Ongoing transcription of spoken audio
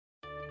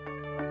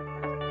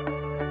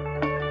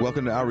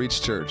Welcome to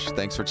Outreach Church.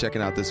 Thanks for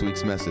checking out this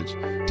week's message.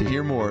 To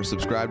hear more,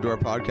 subscribe to our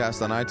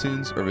podcast on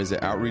iTunes or visit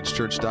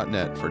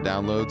outreachchurch.net for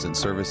downloads and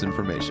service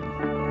information.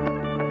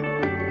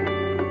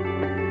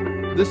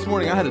 This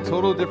morning I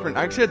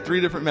actually had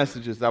 3 different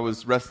messages I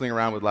was wrestling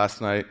around with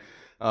last night.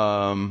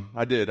 I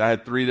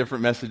had 3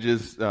 different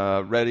messages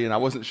ready, and I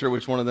wasn't sure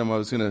which one of them I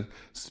was going to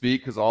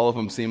speak because all of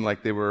them seemed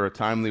like they were a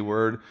timely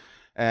word.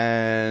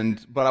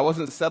 But I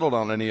wasn't settled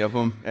on any of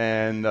them,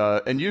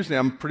 and usually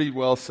I'm pretty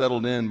well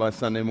settled in by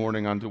Sunday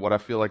morning onto what I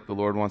feel like the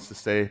Lord wants to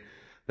say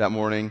that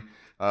morning.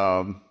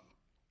 But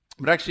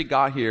I actually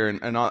got here,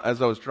 and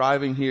as I was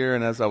driving here,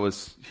 and as I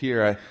was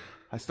here,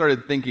 I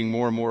started thinking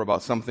more and more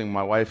about something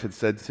my wife had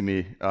said to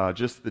me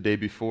just the day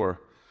before,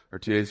 or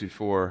 2 days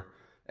before,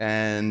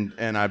 and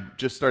I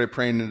just started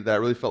praying into that. I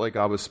really felt like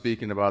God was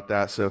speaking about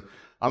that, so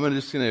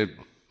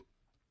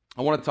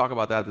I want to talk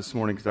about that this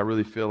morning because I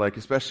really feel like,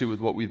 especially with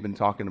what we've been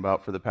talking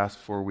about for the past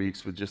 4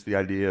 weeks, with just the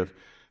idea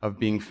of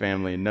being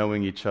family and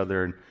knowing each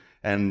other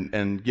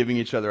and giving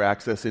each other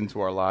access into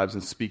our lives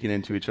and speaking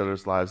into each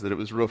other's lives, that it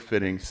was real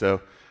fitting.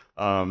 So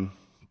God,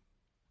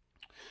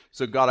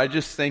 I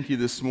just thank you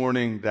this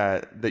morning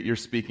that you're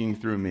speaking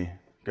through me.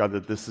 God,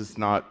 that this is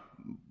not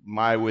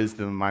my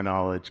wisdom, my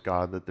knowledge,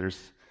 God, that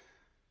there's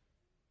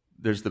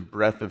the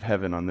breath of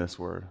heaven on this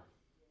word.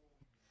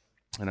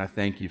 And I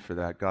thank you for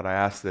that. God, I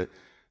ask that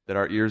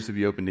our ears to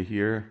be open to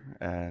hear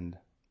and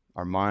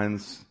our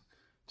minds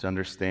to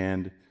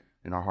understand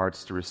and our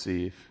hearts to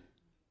receive.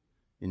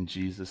 In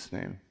Jesus'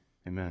 name,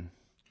 amen.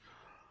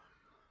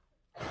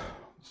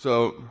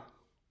 So,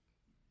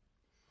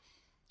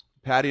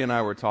 Patty and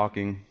I were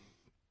talking,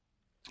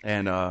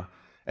 and a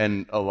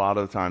lot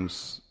of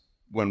times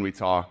when we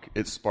talk,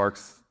 it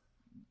sparks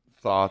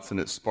thoughts and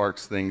it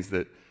sparks things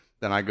that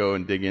then I go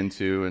and dig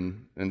into,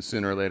 and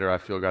sooner or later I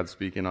feel God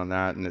speaking on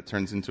that, and it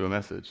turns into a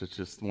message. It's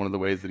just one of the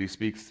ways that He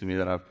speaks to me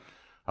that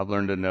I've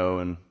learned to know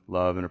and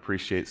love and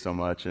appreciate so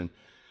much. And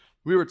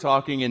we were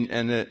talking,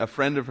 and a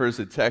friend of hers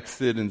had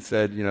texted and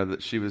said,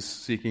 that she was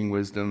seeking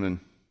wisdom,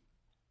 and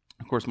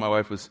of course my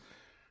wife was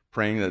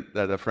praying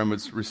that a friend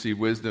would receive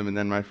wisdom, and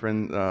then my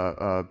friend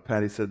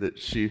Patty said that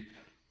she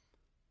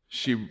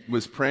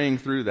was praying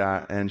through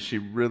that, and she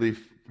really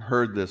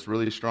heard this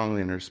really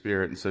strongly in her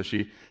spirit, and so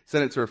she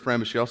sent it to her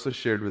friend, but she also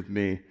shared with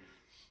me,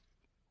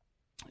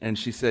 and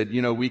she said,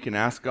 we can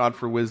ask God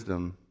for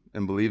wisdom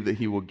and believe that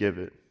He will give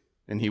it,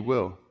 and He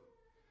will.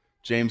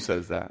 James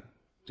says that.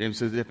 James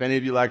says, if any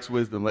of you lacks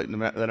wisdom, let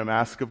him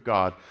ask of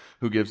God,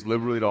 who gives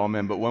liberally to all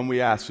men, but when we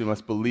ask, we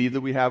must believe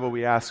that we have what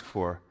we ask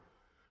for,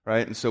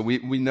 right? And so we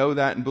know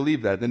that and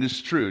believe that, and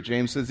it's true.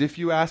 James says, if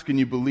you ask and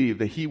you believe,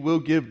 that He will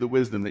give the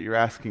wisdom that you're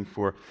asking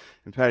for.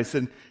 And Patty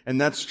said,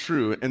 and that's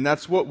true, and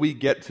that's what we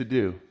get to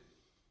do.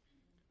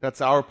 That's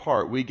our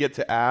part. We get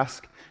to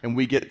ask, and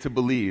we get to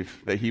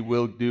believe that He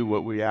will do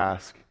what we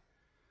ask.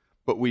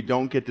 But we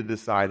don't get to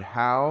decide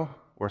how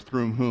or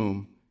through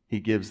whom He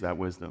gives that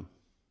wisdom.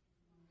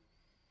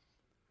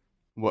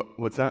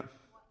 What's that?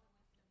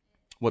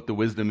 What the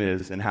wisdom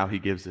is and how He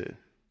gives it.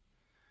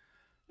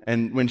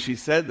 And when she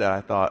said that,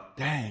 I thought,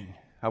 dang,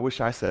 I wish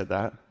I said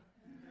that.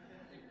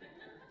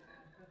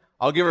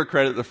 I'll give her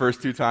credit the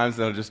first 2 times,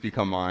 then it'll just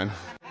become mine.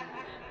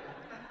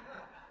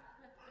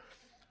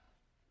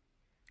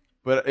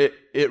 But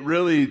it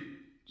really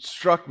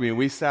struck me, and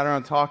we sat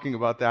around talking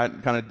about that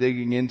and kind of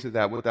digging into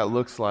that, what that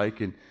looks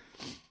like, and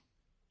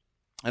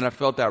I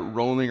felt that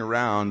rolling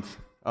around.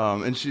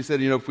 And she said,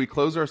 if we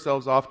close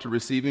ourselves off to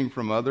receiving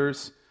from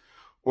others,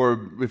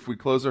 or if we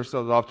close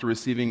ourselves off to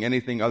receiving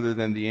anything other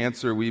than the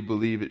answer we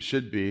believe it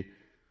should be,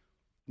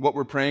 what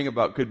we're praying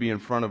about could be in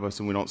front of us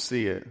and we don't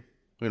see it,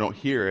 we don't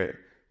hear it,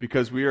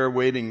 because we are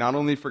waiting not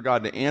only for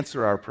God to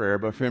answer our prayer,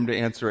 but for Him to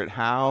answer it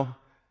how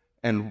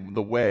and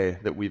the way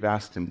that we've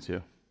asked Him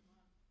to.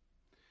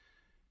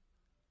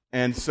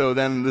 And so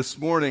then this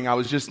morning, I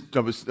was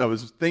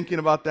thinking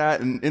about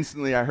that, and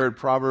instantly I heard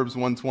Proverbs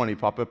 1:20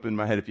 pop up in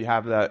my head. If you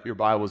have that, your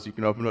Bibles, you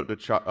can open up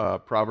to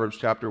Proverbs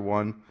chapter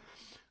 1,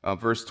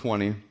 verse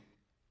 20.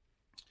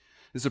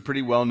 It's a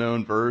pretty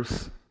well-known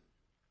verse.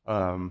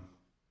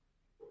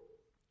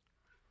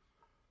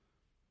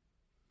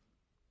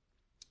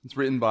 It's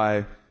written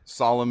by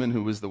Solomon,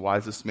 who was the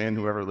wisest man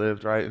who ever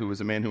lived, right? Who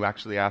was a man who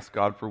actually asked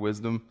God for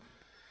wisdom.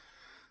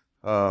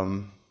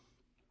 And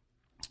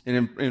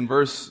in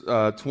verse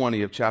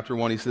 20 of chapter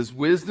 1, he says,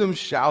 wisdom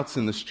shouts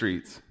in the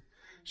streets.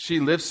 She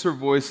lifts her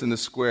voice in the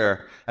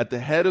square. At the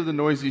head of the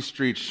noisy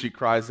streets, she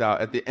cries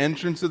out. At the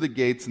entrance of the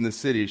gates in the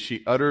city,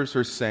 she utters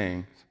her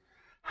sayings.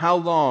 How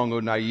long, O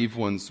naive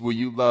ones, will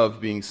you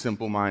love being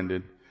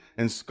simple-minded?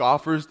 And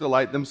scoffers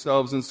delight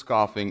themselves in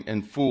scoffing,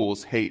 and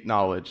fools hate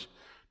knowledge.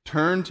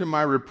 Turn to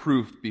my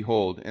reproof,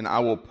 behold, and I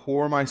will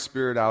pour my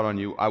spirit out on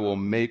you. I will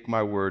make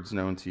my words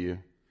known to you.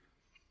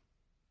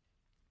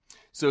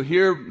 So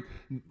here,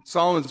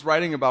 Solomon's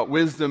writing about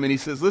wisdom, and he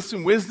says,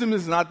 listen, wisdom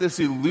is not this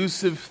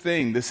elusive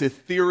thing, this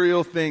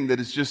ethereal thing that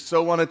is just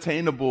so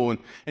unattainable.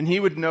 And he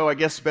would know, I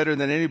guess, better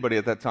than anybody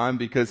at that time,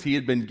 because he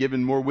had been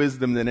given more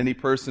wisdom than any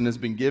person has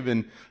been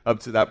given up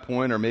to that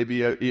point, or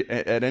maybe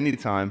at any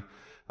time.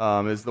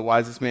 is the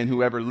wisest man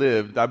who ever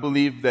lived. I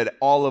believe that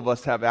all of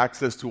us have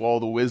access to all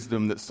the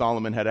wisdom that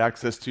Solomon had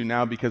access to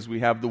now because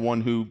we have the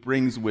one who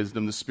brings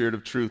wisdom, the Spirit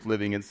of truth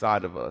living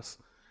inside of us.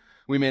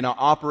 We may not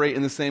operate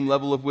in the same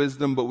level of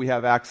wisdom, but we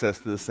have access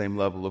to the same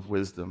level of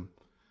wisdom.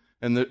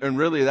 And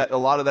really, a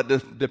lot of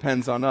that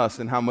depends on us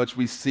and how much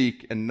we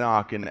seek and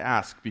knock and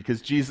ask. Because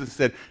Jesus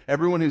said,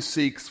 everyone who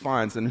seeks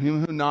finds, and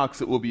him who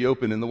knocks it will be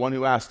open, and the one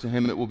who asks, to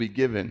him it will be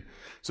given.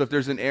 So if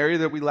there's an area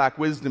that we lack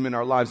wisdom in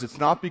our lives, it's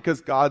not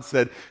because God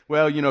said,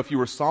 well, if you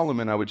were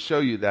Solomon, I would show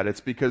you that. It's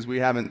because we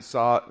haven't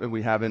sought,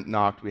 we haven't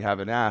knocked, we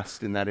haven't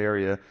asked in that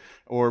area,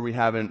 or we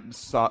haven't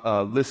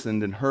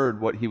listened and heard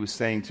what he was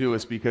saying to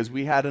us because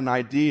we had an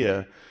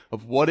idea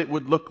of what it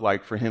would look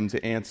like for him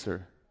to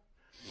answer.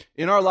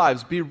 In our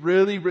lives, be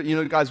really,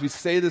 guys, we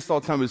say this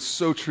all the time, it's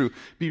so true.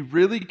 Be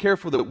really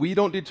careful that we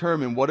don't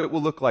determine what it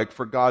will look like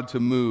for God to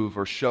move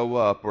or show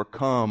up or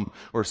come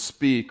or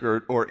speak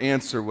or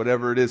answer,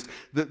 whatever it is.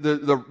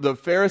 The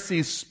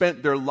Pharisees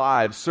spent their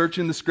lives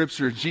searching the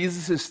Scriptures.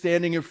 Jesus is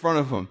standing in front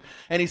of them.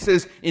 And he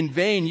says, in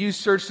vain you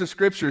search the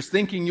Scriptures,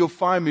 thinking you'll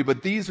find me,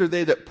 but these are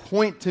they that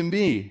point to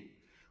me.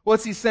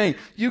 What's he saying?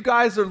 You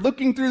guys are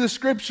looking through the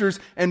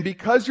Scriptures, and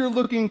because you're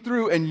looking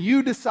through and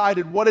you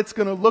decided what it's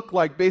going to look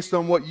like based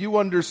on what you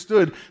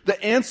understood, the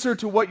answer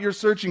to what you're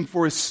searching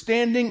for is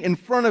standing in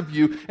front of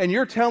you, and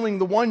you're telling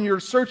the one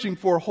you're searching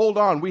for, hold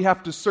on, we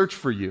have to search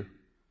for you.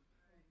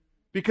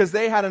 Because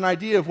they had an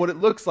idea of what it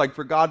looks like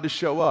for God to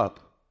show up,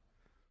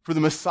 for the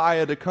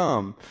Messiah to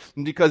come.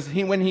 And because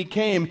when he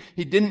came,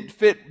 he didn't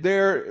fit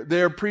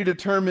their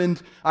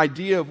predetermined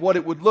idea of what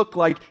it would look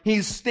like.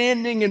 He's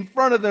standing in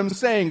front of them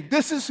saying,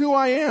 this is who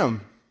I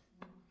am.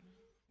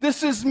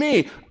 This is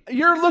me.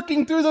 You're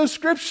looking through those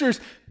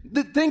Scriptures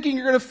thinking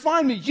you're going to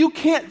find me. You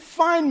can't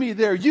find me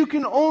there. You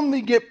can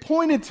only get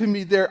pointed to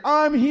me there.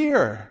 I'm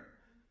here.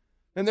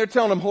 And they're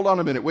telling him, hold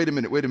on a minute, wait a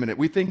minute.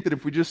 We think that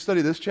if we just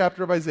study this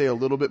chapter of Isaiah a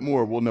little bit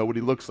more, we'll know what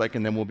he looks like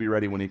and then we'll be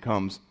ready when he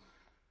comes.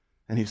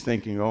 And he's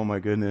thinking, oh my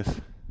goodness,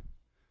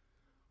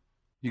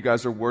 you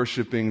guys are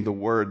worshiping the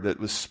word that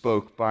was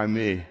spoke by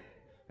me,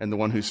 and the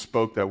one who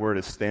spoke that word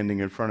is standing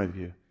in front of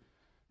you.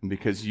 And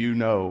because you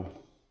know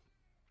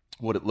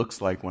what it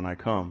looks like when I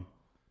come,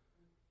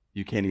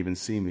 you can't even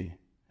see me,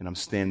 and I'm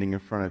standing in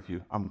front of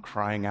you. I'm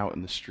crying out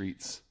in the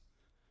streets.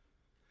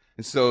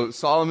 And so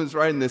Solomon's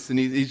writing this, and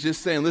he's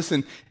just saying,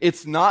 listen,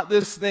 it's not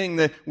this thing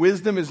that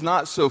wisdom is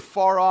not so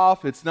far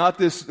off. It's not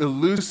this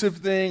elusive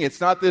thing.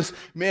 It's not this,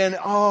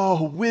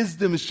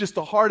 wisdom is just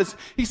the hardest.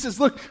 He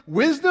says, look,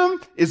 wisdom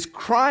is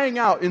crying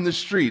out in the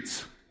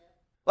streets.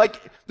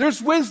 Like,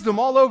 there's wisdom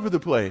all over the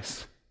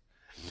place.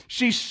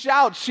 She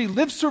shouts, she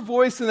lifts her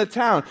voice in the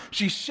town.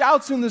 She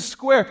shouts in the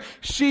square.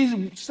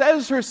 She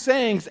says her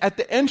sayings at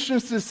the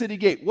entrance to the city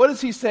gate. What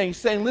is he saying? He's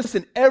saying,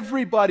 listen,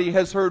 everybody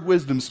has heard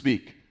wisdom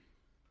speak.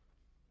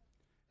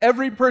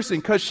 Every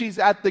person, because she's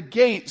at the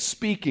gate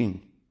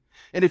speaking.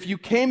 And if you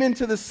came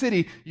into the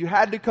city, you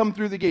had to come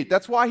through the gate.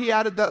 That's why he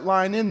added that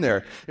line in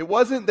there. It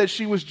wasn't that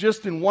she was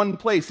just in one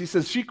place. He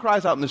says she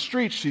cries out in the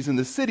streets, she's in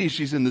the city,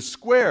 she's in the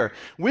square.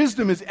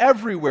 Wisdom is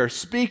everywhere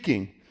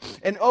speaking.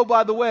 And oh,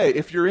 by the way,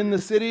 if you're in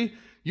the city,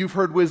 you've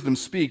heard wisdom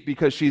speak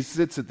because she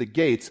sits at the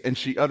gates and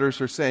she utters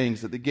her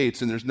sayings at the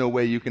gates, and there's no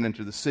way you can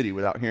enter the city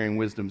without hearing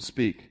wisdom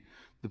speak.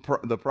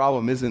 The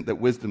problem isn't that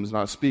wisdom is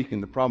not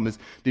speaking. The problem is,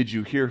 did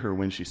you hear her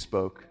when she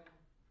spoke?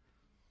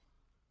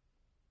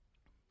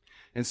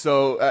 And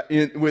so,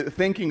 with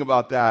thinking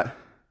about that,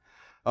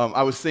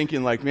 I was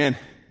thinking like, man,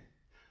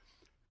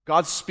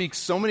 God speaks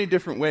so many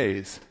different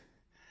ways.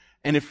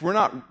 And if we're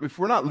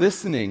not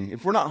listening,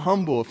 if we're not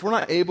humble, if we're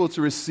not able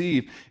to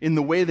receive in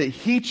the way that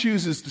He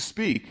chooses to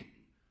speak,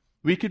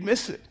 we could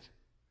miss it.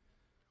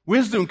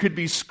 Wisdom could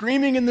be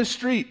screaming in the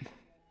street,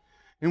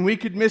 and we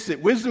could miss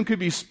it. Wisdom could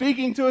be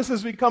speaking to us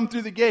as we come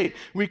through the gate.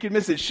 We could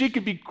miss it. She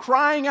could be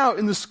crying out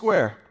in the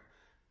square,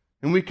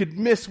 and we could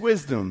miss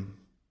wisdom.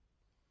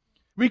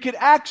 We could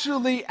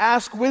actually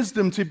ask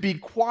wisdom to be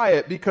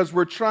quiet because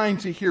we're trying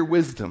to hear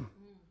wisdom.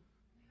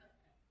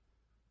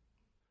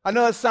 I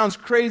know that sounds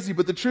crazy,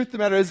 but the truth of the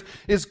matter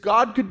is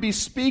God could be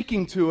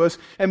speaking to us,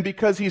 and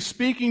because He's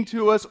speaking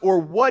to us or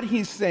what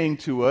He's saying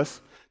to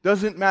us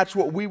doesn't match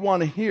what we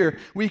want to hear,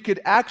 we could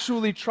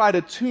actually try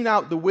to tune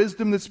out the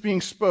wisdom that's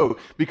being spoke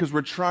because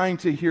we're trying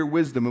to hear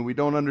wisdom and we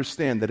don't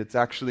understand that it's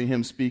actually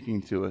Him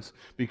speaking to us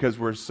because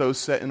we're so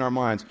set in our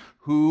minds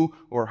who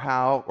or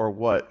how or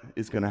what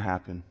is going to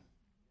happen.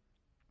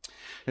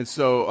 And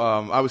so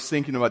I was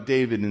thinking about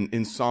David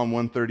in Psalm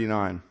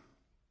 139.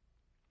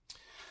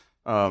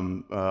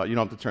 You don't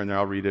have to turn there,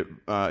 I'll read it.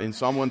 In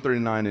Psalm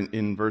 139,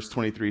 in verse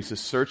 23, it says,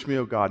 "Search me,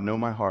 O God, know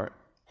my heart.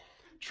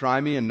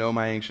 Try me and know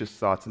my anxious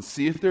thoughts, and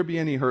see if there be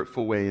any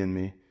hurtful way in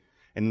me,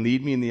 and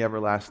lead me in the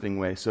everlasting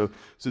way." So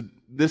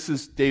this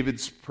is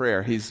David's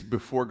prayer. He's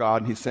before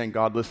God, and he's saying,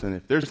 God, listen,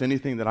 if there's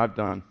anything that I've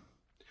done,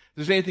 if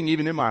there's anything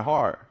even in my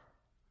heart,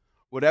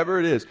 Whatever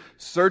it is,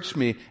 search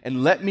me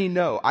and let me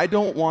know. I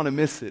don't want to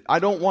miss it. I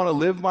don't want to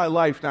live my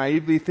life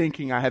naively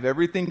thinking I have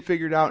everything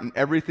figured out and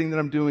everything that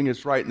I'm doing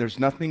is right and there's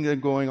nothing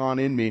going on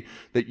in me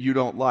that you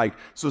don't like.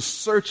 So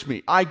search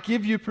me. I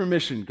give you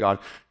permission, God.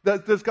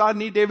 Does God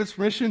need David's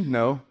permission?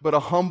 No, but a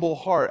humble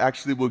heart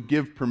actually will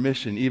give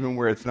permission even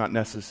where it's not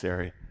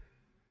necessary.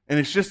 And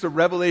it's just a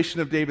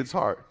revelation of David's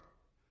heart.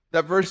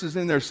 That verse is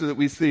in there so that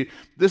we see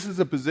this is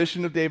a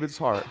position of David's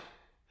heart.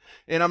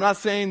 And I'm not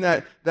saying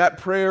that that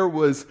prayer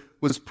was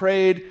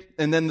prayed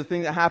and then the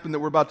thing that happened that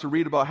we're about to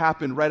read about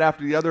happened right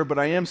after the other, but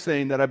I am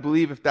saying that I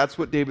believe if that's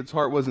what David's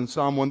heart was in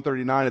Psalm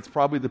 139, it's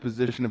probably the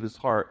position of his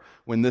heart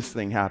when this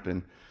thing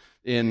happened.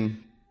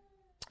 In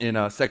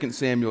 2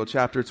 Samuel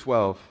chapter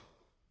 12,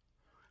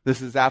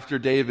 this is after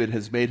David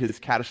has made his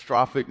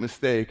catastrophic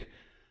mistake,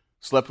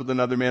 slept with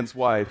another man's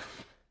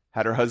wife,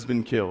 had her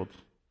husband killed,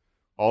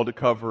 all to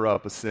cover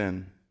up a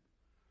sin.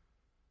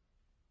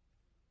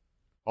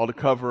 All to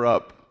cover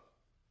up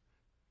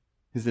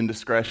his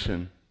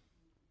indiscretion.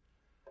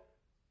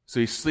 So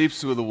he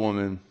sleeps with a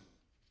woman.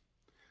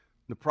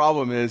 The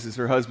problem is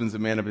her husband's a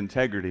man of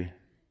integrity.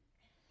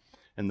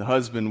 And the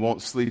husband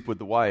won't sleep with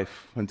the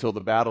wife until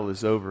the battle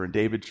is over. And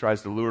David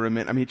tries to lure him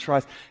in. I mean, he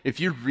tries. If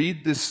you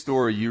read this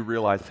story, you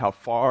realize how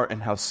far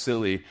and how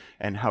silly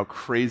and how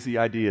crazy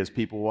ideas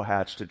people will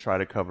hatch to try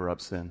to cover up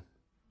sin.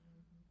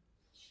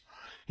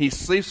 He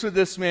sleeps with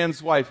this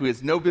man's wife who he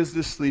has no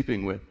business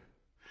sleeping with.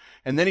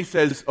 And then he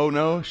says, oh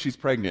no, she's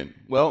pregnant.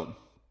 Well,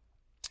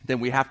 then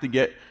we have to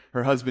get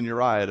her husband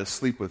Uriah to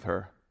sleep with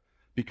her.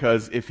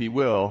 Because if he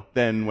will,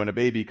 then when a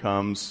baby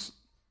comes,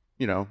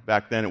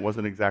 back then it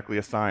wasn't exactly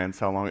a science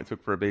how long it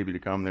took for a baby to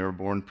come. They were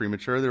born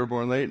premature, they were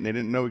born late, and they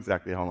didn't know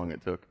exactly how long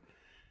it took.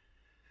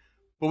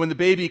 But when the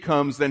baby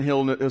comes, then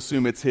he'll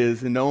assume it's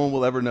his, and no one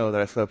will ever know that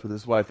I slept with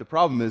his wife. The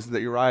problem is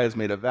that Uriah has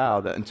made a vow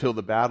that until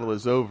the battle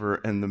is over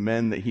and the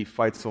men that he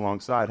fights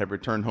alongside have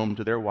returned home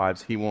to their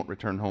wives, he won't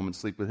return home and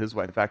sleep with his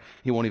wife. In fact,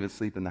 he won't even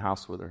sleep in the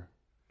house with her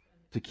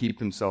to keep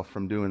himself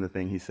from doing the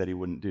thing he said he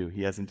wouldn't do.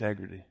 He has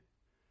integrity.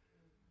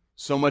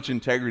 So much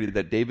integrity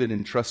that David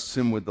entrusts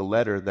him with the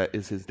letter that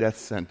is his death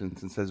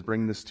sentence and says,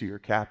 bring this to your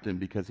captain,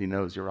 because he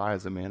knows Uriah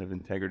is a man of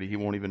integrity. He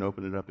won't even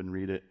open it up and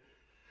read it.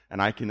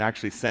 And I can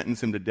actually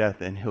sentence him to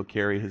death, and he'll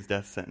carry his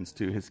death sentence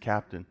to his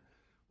captain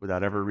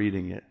without ever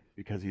reading it,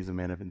 because he's a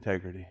man of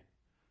integrity.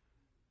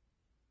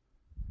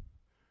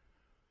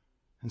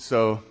 And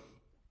so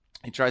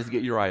he tries to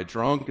get Uriah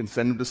drunk and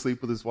send him to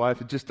sleep with his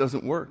wife. It just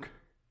doesn't work.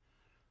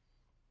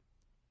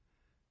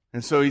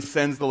 And so he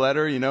sends the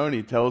letter, and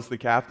he tells the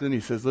captain, he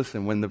says,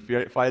 listen, when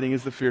the fighting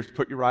is the fiercest,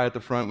 put Uriah at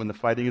the front. When the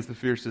fighting is the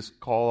fiercest,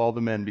 call all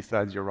the men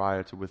besides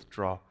Uriah to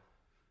withdraw,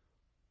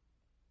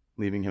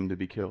 leaving him to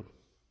be killed.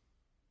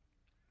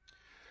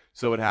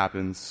 So it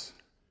happens.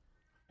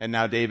 And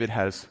now David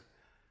has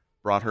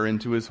brought her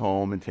into his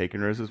home and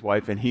taken her as his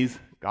wife, and he's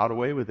got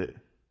away with it.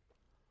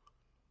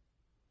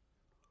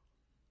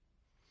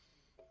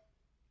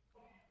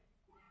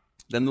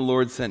 Then the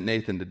Lord sent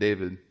Nathan to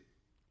David.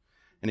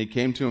 And he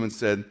came to him and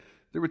said,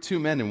 there were two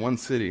men in one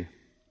city,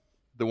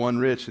 the one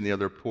rich and the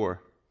other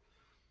poor.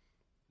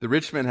 The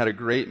rich man had a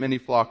great many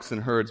flocks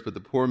and herds, but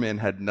the poor man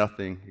had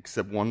nothing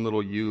except one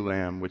little ewe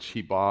lamb, which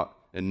he bought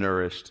and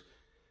nourished.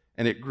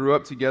 And it grew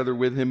up together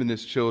with him and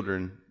his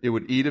children. It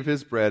would eat of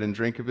his bread and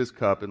drink of his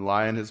cup and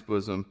lie in his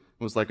bosom,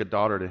 and was like a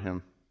daughter to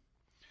him.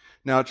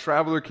 Now a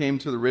traveler came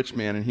to the rich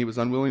man, and he was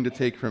unwilling to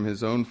take from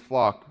his own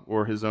flock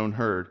or his own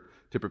herd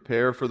to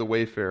prepare for the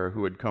wayfarer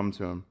who had come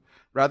to him.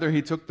 Rather,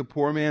 he took the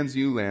poor man's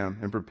ewe lamb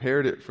and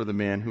prepared it for the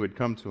man who had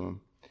come to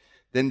him.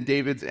 Then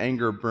David's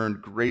anger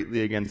burned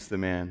greatly against the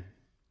man.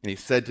 And he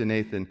said to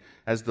Nathan,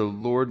 as the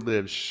Lord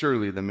lives,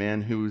 surely the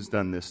man who has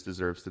done this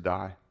deserves to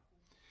die.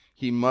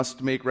 He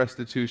must make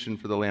restitution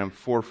for the lamb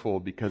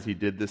fourfold because he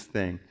did this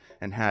thing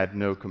and had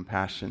no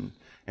compassion.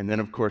 And then,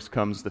 of course,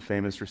 comes the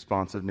famous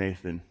response of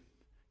Nathan.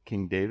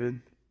 King David,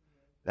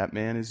 that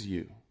man is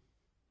you.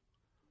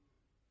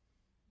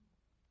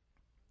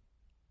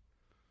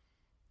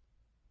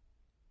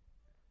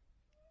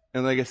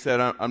 And like I said,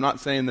 I'm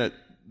not saying that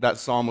that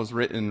psalm was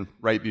written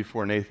right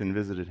before Nathan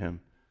visited him.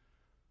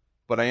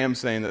 But I am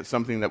saying that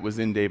something that was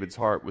in David's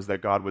heart was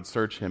that God would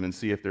search him and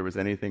see if there was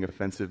anything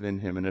offensive in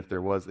him, and if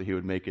there was, that he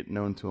would make it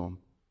known to him.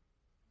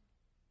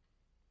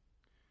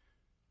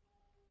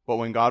 But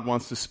when God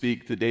wants to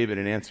speak to David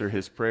and answer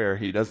his prayer,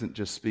 he doesn't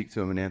just speak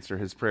to him and answer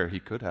his prayer. He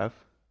could have.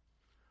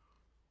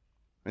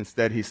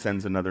 Instead, he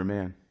sends another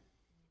man.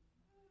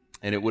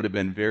 And it would have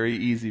been very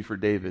easy for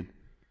David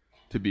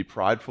to be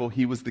prideful.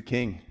 He was the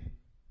king.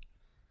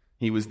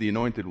 He was the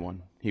anointed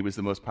one. He was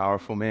the most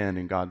powerful man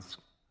in God's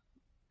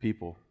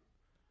people.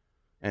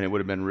 And it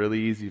would have been really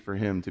easy for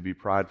him to be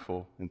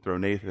prideful and throw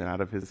Nathan out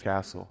of his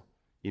castle,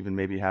 even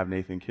maybe have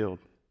Nathan killed,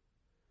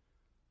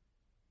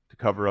 to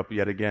cover up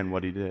yet again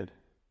what he did.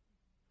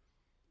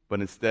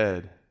 But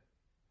instead,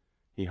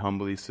 he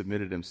humbly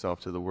submitted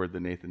himself to the word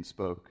that Nathan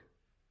spoke.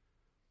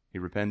 He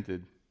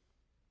repented.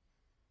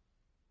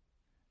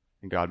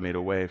 And God made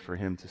a way for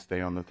him to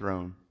stay on the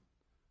throne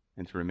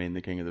and to remain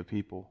the king of the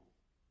people.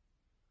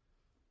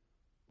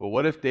 But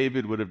what if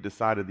David would have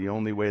decided the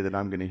only way that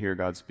I'm going to hear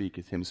God speak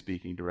is him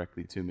speaking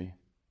directly to me?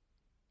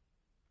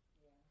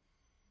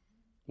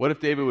 What if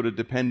David would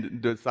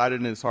have decided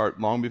in his heart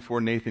long before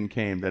Nathan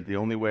came that the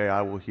only way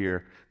I will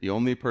hear, the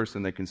only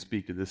person that can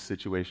speak to this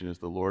situation is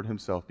the Lord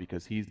himself,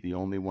 because he's the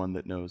only one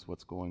that knows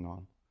what's going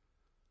on?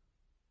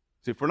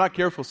 See, if we're not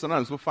careful,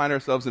 sometimes we'll find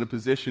ourselves in a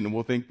position and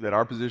we'll think that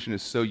our position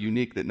is so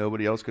unique that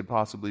nobody else could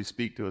possibly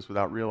speak to us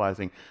without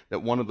realizing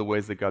that one of the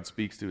ways that God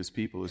speaks to his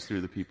people is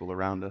through the people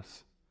around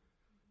us.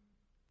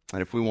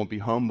 And if we won't be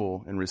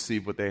humble and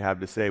receive what they have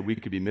to say, we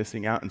could be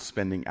missing out and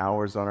spending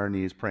hours on our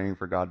knees praying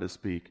for God to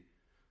speak,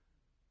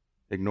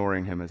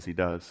 ignoring him as he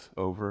does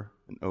over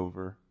and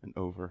over and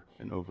over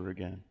and over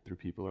again through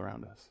people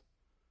around us.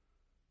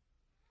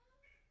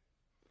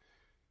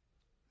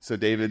 So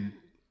David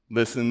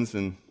listens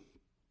and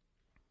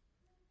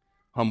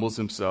humbles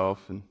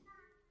himself. And,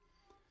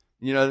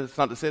 it's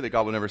not to say that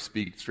God will never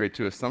speak straight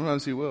to us.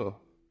 Sometimes he will.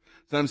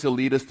 Sometimes he'll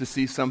lead us to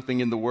see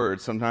something in the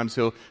Word. Sometimes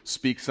he'll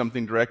speak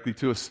something directly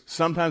to us.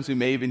 Sometimes we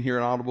may even hear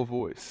an audible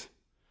voice.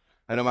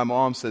 I know my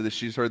mom said that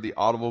she's heard the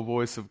audible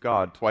voice of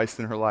God twice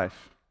in her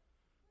life.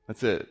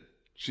 That's it.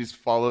 She's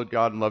followed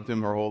God and loved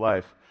him her whole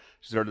life.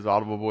 She's heard his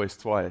audible voice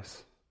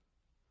twice.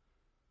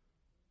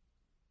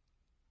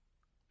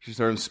 She's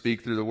heard him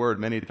speak through the Word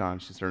many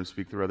times. She's heard him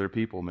speak through other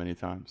people many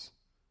times.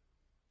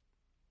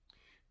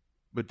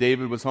 But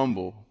David was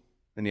humble,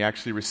 and he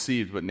actually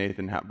received what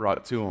Nathan had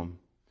brought to him.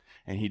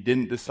 And he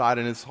didn't decide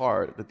in his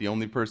heart that the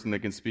only person that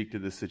can speak to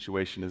this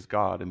situation is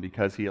God. And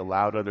because he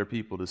allowed other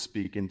people to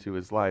speak into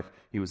his life,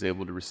 he was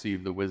able to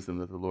receive the wisdom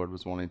that the Lord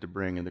was wanting to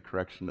bring and the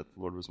correction that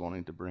the Lord was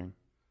wanting to bring.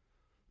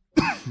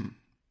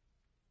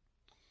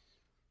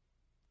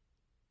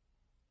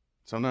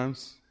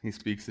 Sometimes he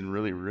speaks in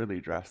really, really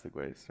drastic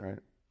ways, right?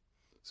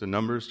 So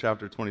Numbers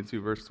chapter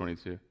 22, verse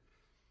 22.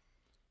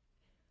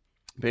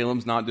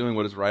 Balaam's not doing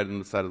what is right in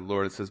the sight of the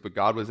Lord. It says, but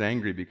God was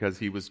angry because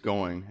he was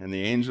going, and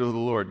the angel of the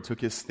Lord took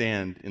his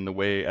stand in the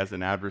way as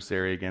an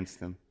adversary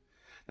against him.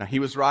 Now he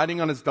was riding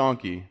on his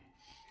donkey,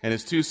 and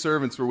his 2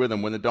 servants were with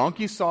him. When the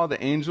donkey saw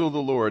the angel of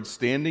the Lord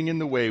standing in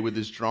the way with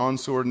his drawn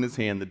sword in his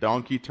hand, the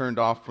donkey turned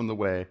off from the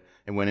way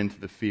and went into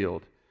the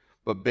field.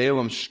 But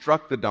Balaam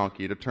struck the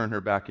donkey to turn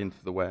her back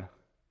into the way.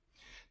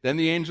 Then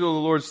the angel of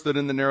the Lord stood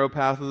in the narrow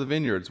path of the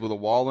vineyards, with a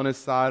wall on his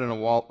side and a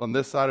wall on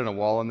this side and a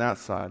wall on that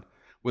side.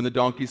 When the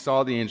donkey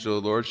saw the angel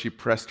of the Lord, she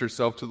pressed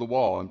herself to the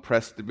wall and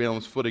pressed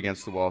Balaam's foot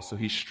against the wall, so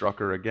he struck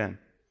her again.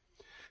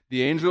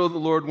 The angel of the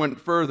Lord went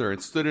further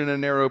and stood in a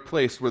narrow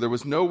place where there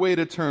was no way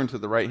to turn to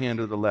the right hand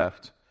or the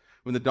left.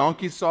 When the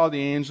donkey saw the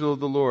angel of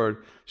the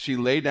Lord, she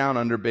lay down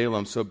under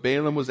Balaam. So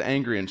Balaam was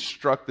angry and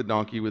struck the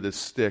donkey with his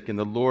stick. And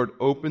the Lord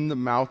opened the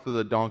mouth of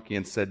the donkey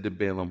and said to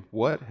Balaam,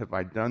 what have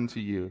I done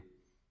to you?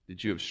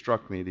 Did you have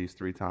struck me these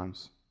 3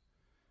 times?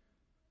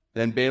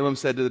 Then Balaam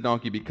said to the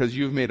donkey, because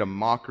you have made a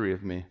mockery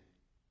of me.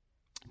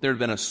 If there had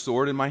been a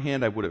sword in my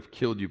hand, I would have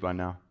killed you by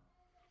now.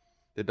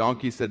 The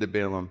donkey said to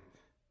Balaam,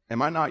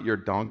 am I not your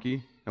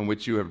donkey, on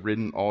which you have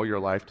ridden all your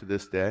life to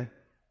this day?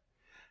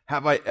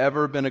 Have I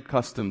ever been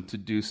accustomed to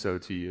do so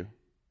to you?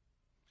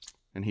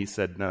 And he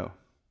said, no.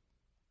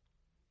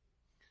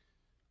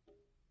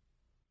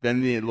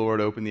 Then the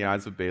Lord opened the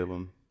eyes of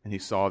Balaam, and he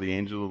saw the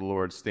angel of the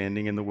Lord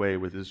standing in the way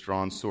with his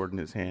drawn sword in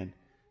his hand,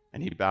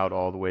 and he bowed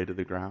all the way to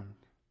the ground.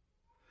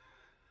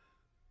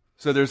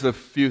 So there's a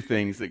few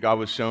things that God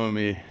was showing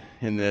me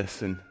in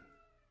this, and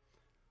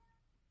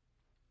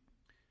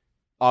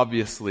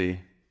obviously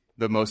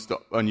the most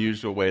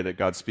unusual way that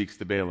God speaks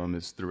to Balaam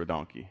is through a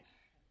donkey.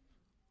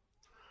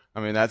 I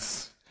mean,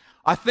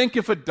 I think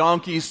if a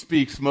donkey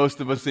speaks, most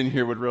of us in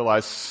here would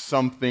realize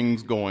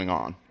something's going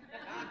on.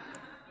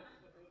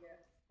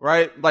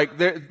 Right?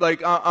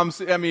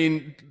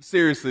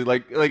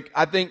 Seriously,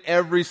 I think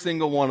every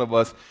single one of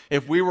us,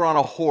 if we were on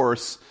a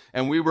horse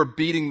and we were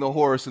beating the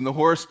horse and the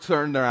horse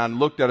turned around and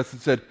looked at us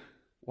and said,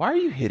 why are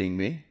you hitting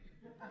me?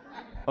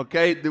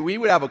 Okay, we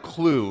would have a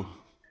clue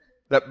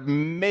that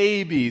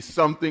maybe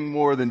something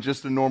more than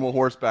just a normal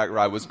horseback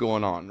ride was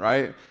going on,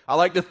 right? I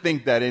like to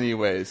think that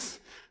anyways.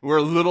 We're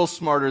a little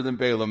smarter than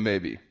Balaam,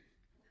 maybe.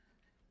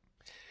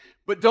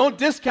 But don't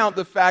discount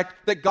the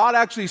fact that God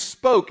actually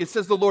spoke. It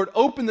says the Lord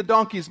opened the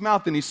donkey's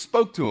mouth and he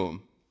spoke to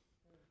him.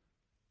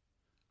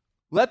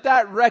 Let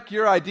that wreck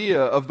your idea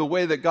of the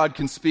way that God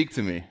can speak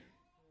to me.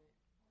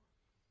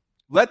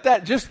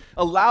 Just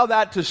allow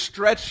that to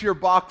stretch your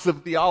box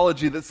of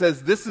theology that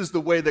says this is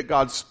the way that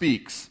God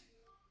speaks.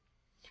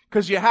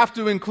 Because you have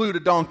to include a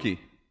donkey.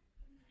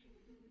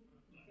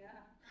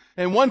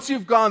 And once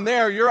you've gone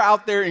there, you're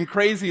out there in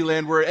crazy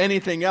land where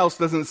anything else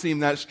doesn't seem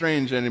that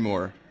strange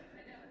anymore.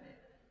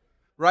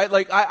 Right?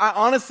 I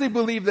honestly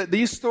believe that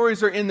these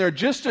stories are in there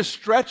just to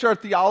stretch our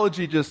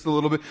theology just a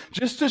little bit,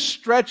 just to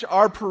stretch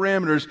our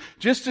parameters,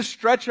 just to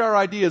stretch our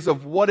ideas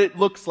of what it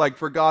looks like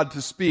for God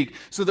to speak,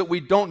 so that we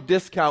don't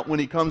discount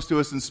when he comes to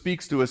us and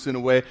speaks to us in a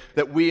way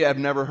that we have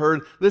never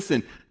heard.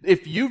 Listen,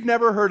 if you've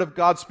never heard of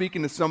God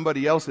speaking to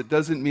somebody else, it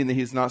doesn't mean that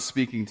he's not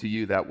speaking to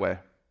you that way.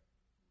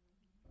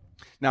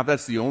 Now, if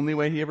that's the only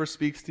way he ever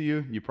speaks to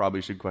you, you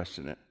probably should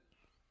question it.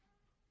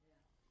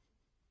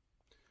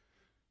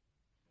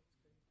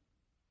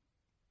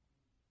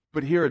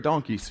 But here a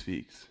donkey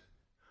speaks.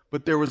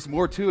 But there was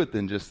more to it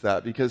than just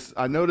that, because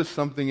I noticed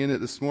something in it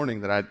this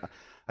morning that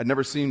I'd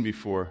never seen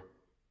before.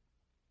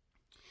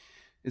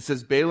 It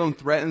says, Balaam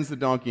threatens the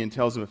donkey and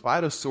tells him, if I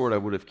had a sword, I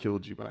would have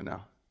killed you by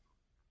now.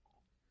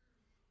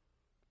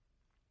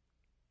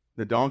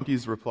 The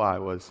donkey's reply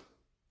was,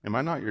 am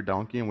I not your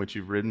donkey in which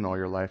you've ridden all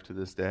your life to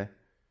this day?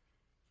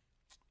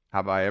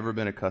 Have I ever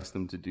been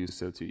accustomed to do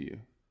so to you?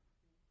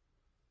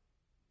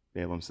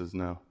 Balaam says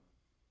no.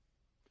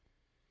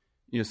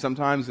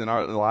 Sometimes in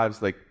our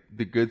lives, like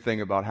the good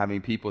thing about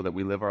having people that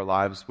we live our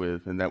lives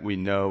with and that we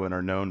know and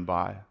are known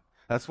by.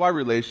 That's why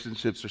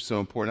relationships are so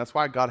important. That's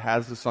why God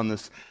has us on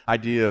this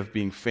idea of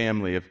being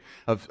family,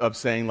 of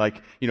saying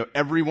like,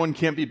 everyone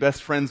can't be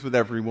best friends with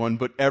everyone,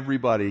 but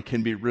everybody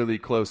can be really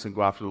close and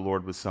go after the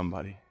Lord with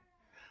somebody.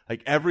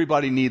 Like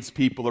everybody needs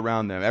people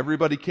around them.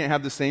 Everybody can't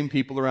have the same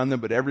people around them,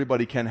 but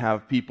everybody can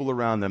have people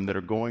around them that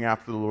are going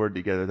after the Lord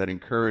together, that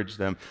encourage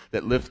them,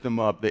 that lift them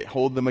up, that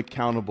hold them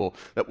accountable,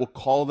 that will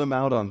call them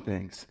out on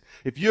things.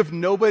 If you have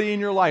nobody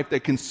in your life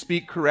that can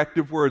speak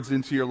corrective words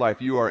into your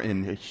life, you are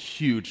in a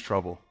huge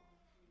trouble.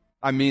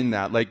 I mean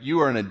that. Like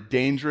you are in a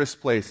dangerous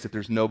place if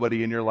there's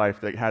nobody in your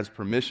life that has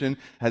permission,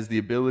 has the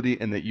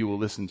ability, and that you will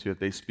listen to if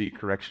they speak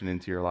correction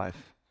into your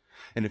life.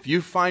 And if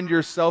you find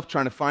yourself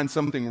trying to find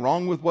something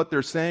wrong with what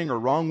they're saying or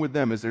wrong with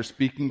them as they're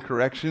speaking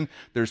correction,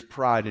 there's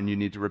pride and you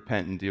need to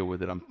repent and deal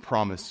with it. I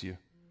promise you.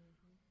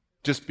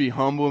 Just be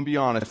humble and be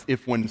honest.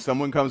 If when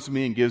someone comes to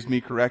me and gives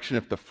me correction,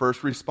 if the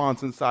first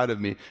response inside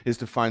of me is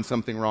to find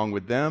something wrong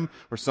with them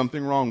or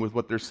something wrong with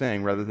what they're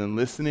saying, rather than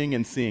listening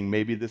and seeing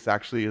maybe this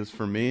actually is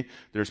for me,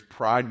 there's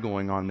pride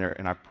going on there,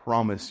 and I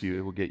promise you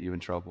it will get you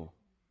in trouble.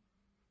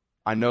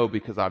 I know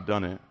because I've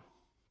done it.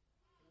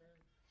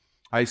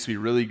 I used to be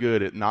really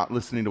good at not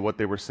listening to what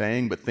they were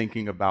saying, but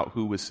thinking about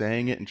who was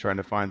saying it and trying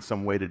to find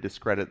some way to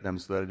discredit them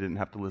so that I didn't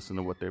have to listen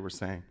to what they were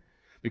saying.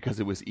 Because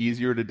it was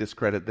easier to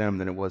discredit them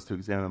than it was to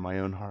examine my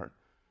own heart.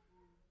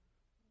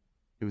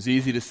 It was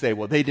easy to say,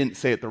 well, they didn't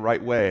say it the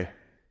right way,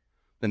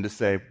 than to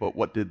say, but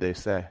what did they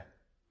say?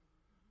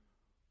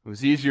 It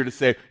was easier to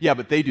say, yeah,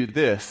 but they do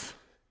this,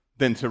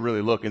 than to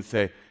really look and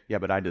say, yeah,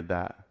 but I did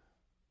that.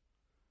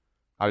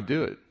 I would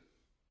do it.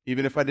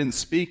 Even if I didn't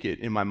speak it,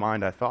 in my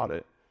mind I thought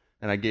it.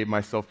 And I gave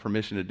myself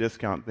permission to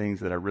discount things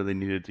that I really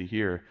needed to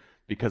hear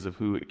because of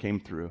who it came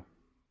through.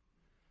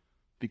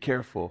 Be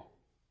careful.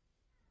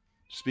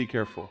 Just be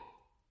careful.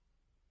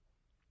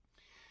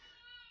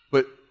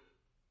 But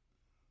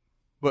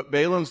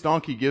Balaam's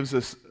donkey gives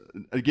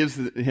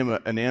him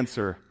an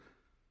answer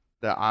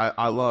that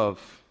I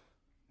love.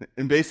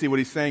 And basically what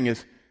he's saying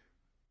is,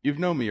 you've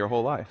known me your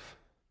whole life.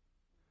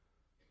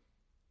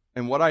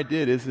 And what I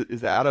did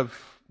is out of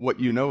what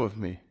you know of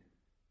me.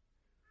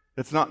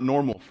 That's not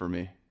normal for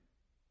me.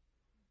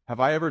 Have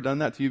I ever done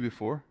that to you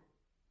before?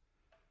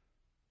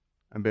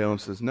 And Balaam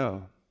says,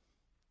 no.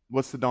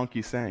 What's the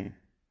donkey saying?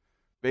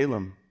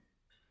 Balaam,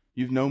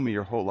 you've known me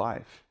your whole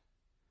life.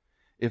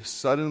 If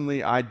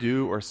suddenly I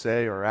do or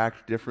say or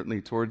act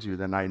differently towards you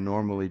than I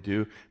normally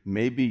do,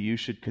 maybe you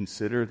should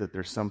consider that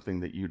there's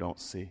something that you don't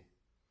see.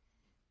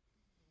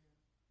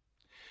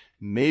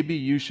 Maybe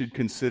you should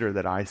consider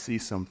that I see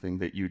something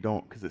that you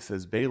don't, because it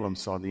says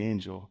Balaam's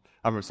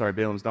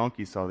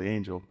donkey saw the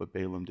angel, but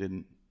Balaam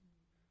didn't.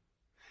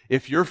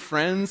 If your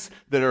friends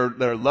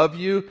that love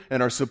you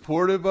and are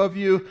supportive of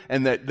you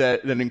and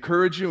that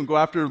encourage you and go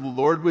after the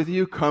Lord with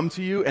you come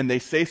to you and they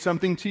say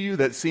something to you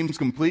that seems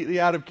completely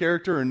out of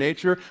character or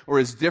nature or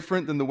is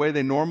different than the way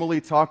they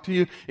normally talk to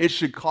you, it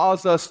should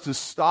cause us to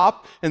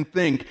stop and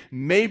think,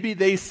 maybe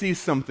they see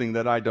something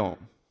that I don't.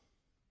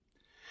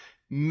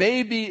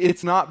 Maybe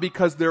it's not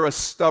because they're a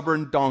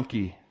stubborn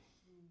donkey.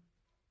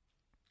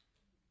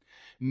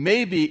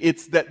 Maybe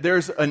it's that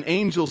there's an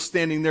angel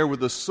standing there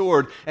with a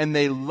sword and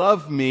they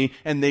love me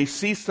and they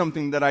see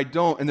something that I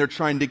don't and they're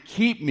trying to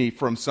keep me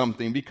from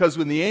something. Because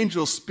when the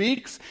angel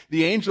speaks,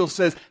 the angel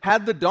says,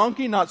 had the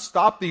donkey not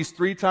stopped these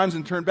 3 times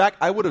and turned back,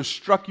 I would have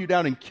struck you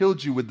down and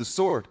killed you with the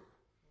sword.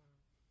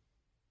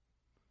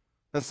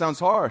 That sounds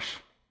harsh.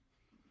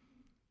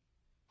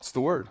 It's the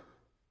word.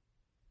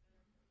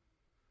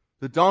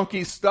 The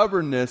donkey's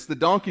stubbornness, the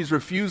donkey's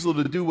refusal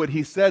to do what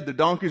he said, the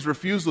donkey's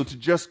refusal to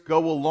just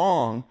go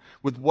along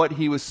with what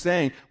he was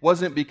saying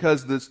wasn't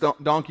because the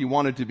donkey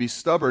wanted to be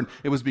stubborn.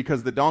 It was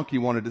because the donkey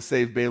wanted to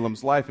save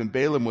Balaam's life. And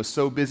Balaam was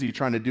so busy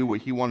trying to do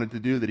what he wanted to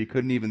do that he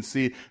couldn't even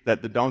see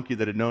that the donkey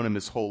that had known him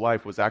his whole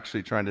life was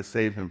actually trying to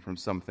save him from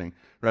something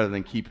rather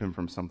than keep him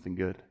from something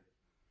good.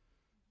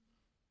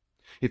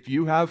 If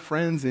you have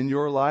friends in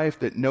your life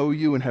that know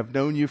you and have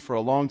known you for a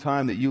long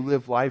time, that you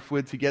live life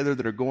with together,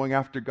 that are going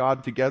after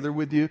God together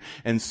with you,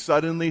 and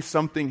suddenly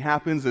something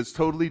happens that's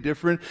totally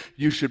different,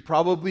 you should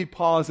probably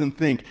pause and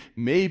think,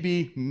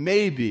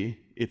 maybe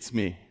it's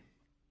me.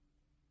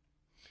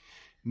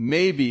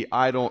 Maybe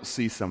I don't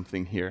see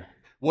something here.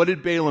 What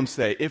did Balaam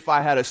say? If I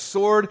had a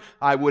sword,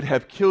 I would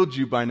have killed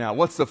you by now.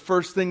 What's the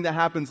first thing that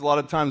happens a lot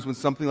of times when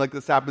something like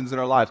this happens in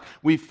our lives?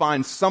 We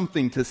find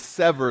something to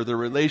sever the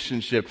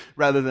relationship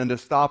rather than to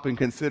stop and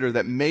consider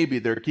that maybe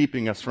they're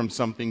keeping us from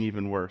something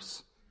even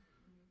worse.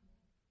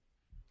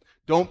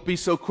 Don't be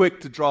so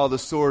quick to draw the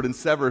sword and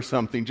sever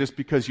something just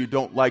because you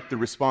don't like the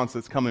response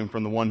that's coming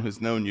from the one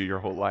who's known you your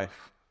whole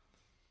life.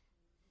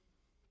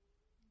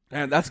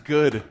 Man, that's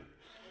good.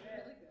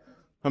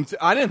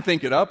 I didn't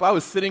think it up. I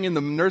was sitting in the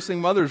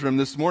nursing mother's room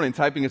this morning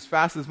typing as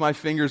fast as my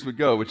fingers would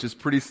go, which is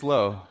pretty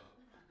slow,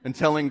 and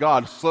telling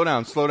God, slow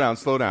down, slow down,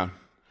 slow down.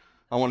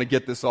 I want to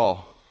get this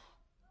all.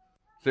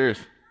 Serious.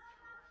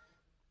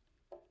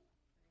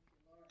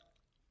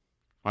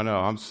 I know,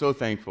 I'm so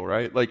thankful,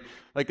 right? Like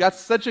that's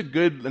such a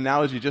good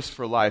analogy just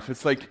for life.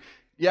 It's like,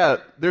 yeah,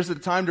 there's a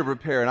time to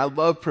prepare, and I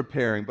love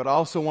preparing, but I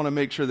also want to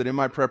make sure that in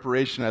my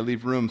preparation I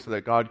leave room so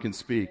that God can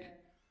speak.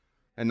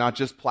 And not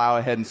just plow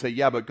ahead and say,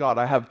 yeah, but God,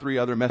 I have 3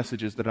 other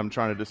messages that I'm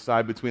trying to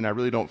decide between. I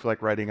really don't feel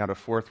like writing out a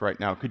 4th right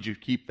now. Could you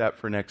keep that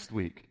for next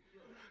week?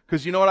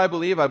 Because you know what I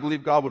believe? I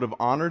believe God would have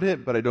honored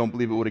it, but I don't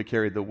believe it would have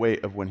carried the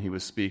weight of when he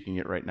was speaking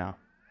it right now.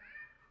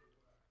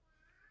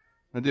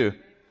 I do.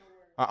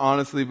 I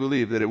honestly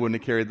believe that it wouldn't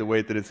have carried the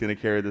weight that it's going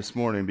to carry this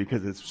morning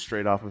because it's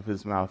straight off of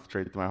his mouth,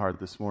 straight to my heart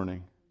this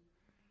morning.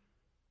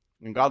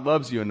 And God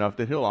loves you enough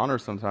that he'll honor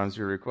sometimes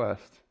your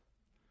request.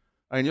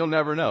 And you'll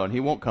never know. And he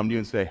won't come to you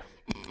and say,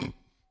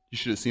 you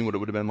should have seen what it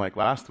would have been like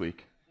last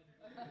week.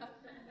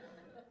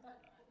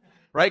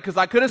 Right? Because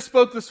I could have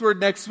spoke this word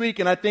next week,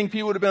 and I think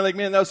people would have been like,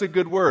 man, that was a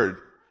good word.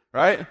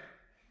 Right?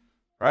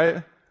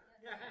 Right?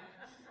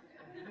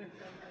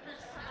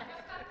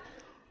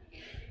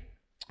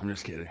 I'm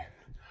just kidding.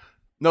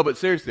 No, but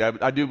seriously,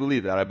 I do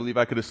believe that. I believe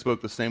I could have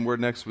spoke the same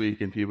word next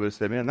week, and people would have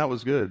said, man, that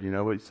was good. You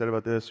know, what you said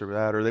about this or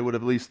that. Or they would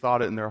have at least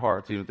thought it in their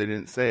hearts, even if they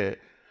didn't say it.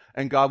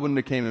 And God wouldn't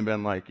have came and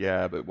been like,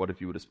 yeah, but what if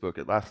you would have spoke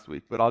it last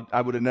week? But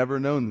I would have never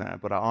known that.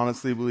 But I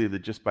honestly believe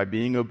that just by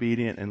being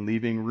obedient and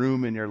leaving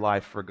room in your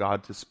life for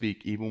God to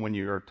speak, even when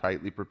you are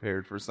tightly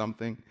prepared for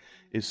something,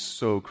 is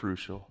so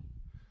crucial.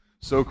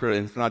 So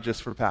critical. It's not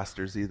just for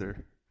pastors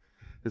either.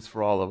 It's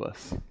for all of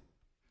us.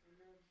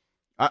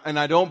 And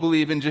I don't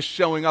believe in just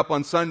showing up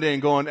on Sunday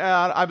and going,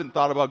 I haven't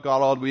thought about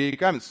God all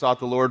week. I haven't sought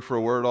the Lord for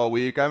a word all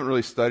week. I haven't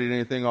really studied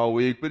anything all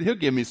week. But he'll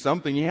give me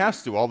something. He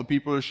has to. All the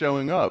people are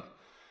showing up.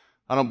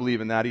 I don't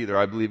believe in that either.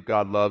 I believe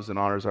God loves and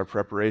honors our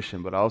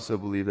preparation, but I also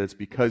believe that it's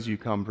because you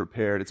come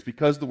prepared. It's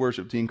because the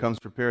worship team comes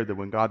prepared that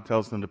when God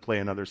tells them to play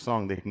another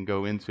song, they can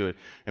go into it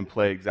and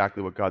play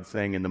exactly what God's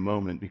saying in the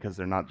moment because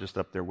they're not just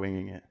up there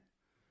winging it.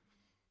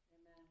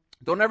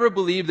 Don't ever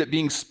believe that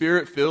being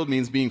Spirit-filled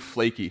means being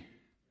flaky.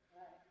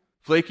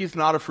 Flaky is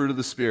not a fruit of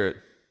the Spirit.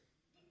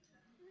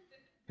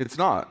 It's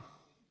not.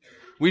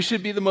 We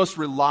should be the most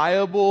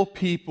reliable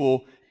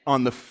people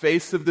on the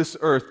face of this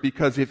earth,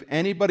 because if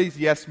anybody's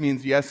yes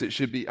means yes, it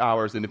should be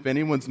ours. And if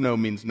anyone's no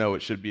means no,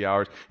 it should be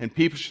ours. And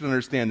people should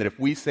understand that if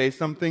we say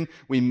something,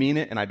 we mean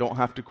it, and I don't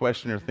have to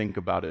question or think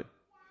about it.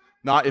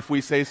 Not if we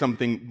say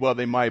something, well,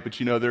 they might, but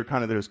you know, they're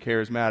kind of those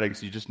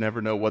charismatics. You just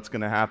never know what's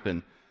going to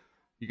happen.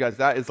 You guys,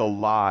 that is a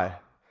lie.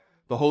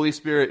 The Holy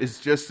Spirit is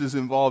just as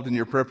involved in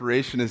your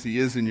preparation as he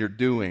is in your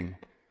doing.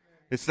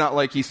 It's not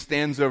like he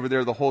stands over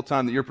there the whole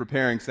time that you're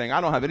preparing saying, I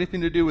don't have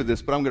anything to do with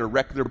this, but I'm going to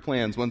wreck their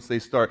plans once they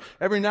start.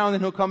 Every now and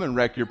then he'll come and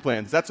wreck your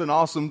plans. That's an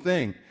awesome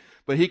thing.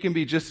 But he can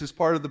be just as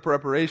part of the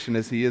preparation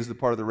as he is the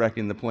part of the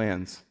wrecking the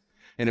plans.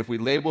 And if we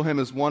label him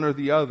as one or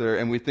the other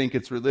and we think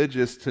it's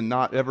religious to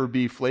not ever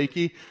be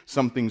flaky,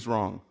 something's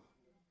wrong.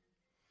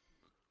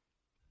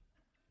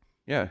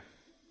 Yeah.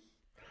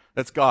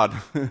 That's God.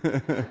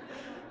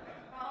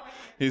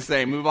 He's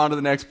saying, move on to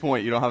the next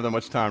point. You don't have that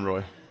much time,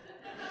 Roy.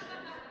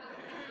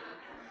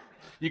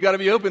 You got to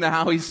be open to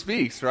how he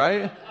speaks,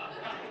 right?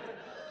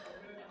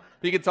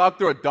 He can talk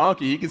through a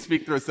donkey. He can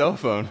speak through a cell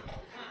phone.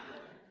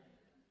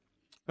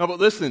 No, but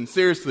listen,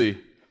 seriously.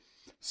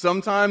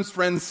 Sometimes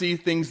friends see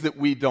things that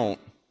we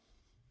don't.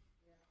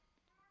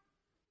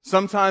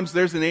 Sometimes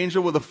there's an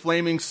angel with a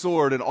flaming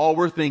sword, and all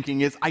we're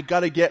thinking is, I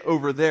got to get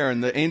over there.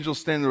 And the angel's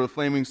standing there with a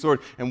flaming sword,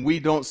 and we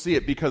don't see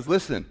it. Because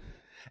listen,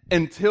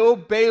 until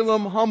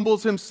Balaam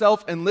humbles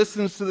himself and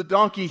listens to the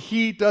donkey,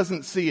 he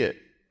doesn't see it.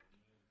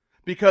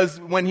 Because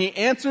when he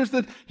answers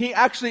he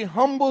actually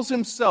humbles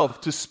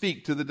himself to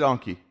speak to the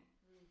donkey.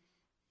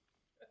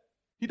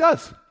 He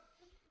does.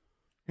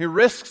 He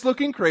risks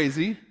looking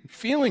crazy,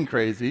 feeling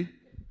crazy,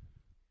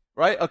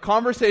 right? A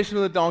conversation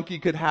with a donkey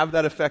could have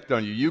that effect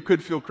on you. You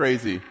could feel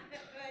crazy.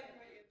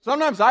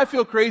 Sometimes I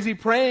feel crazy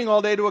praying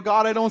all day to a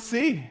God I don't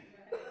see.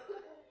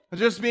 I'm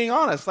just being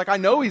honest. Like, I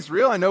know he's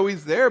real, I know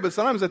he's there, but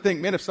sometimes I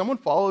think, man, if someone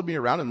followed me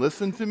around and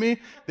listened to me,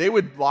 they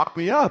would lock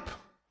me up.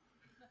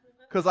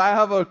 Because I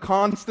have a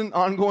constant,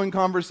 ongoing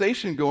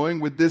conversation going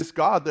with this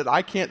God that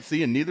I can't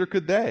see, and neither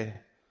could they.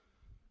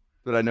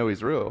 But I know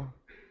he's real.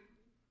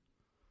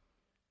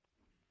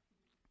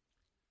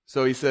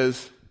 So he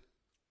says,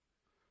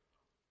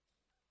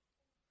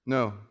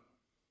 no.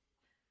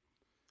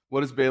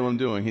 What is Balaam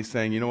doing? He's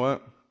saying, you know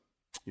what?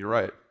 You're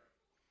right.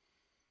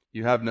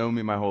 You have known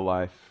me my whole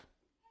life.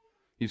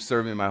 You've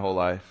served me my whole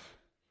life.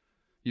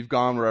 You've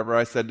gone wherever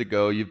I said to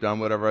go. You've done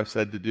whatever I've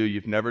said to do.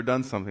 You've never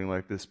done something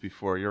like this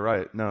before. You're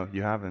right. No,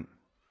 you haven't.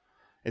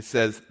 It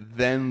says,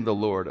 then the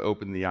Lord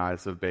opened the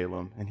eyes of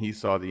Balaam, and he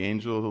saw the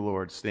angel of the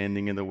Lord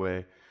standing in the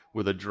way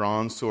with a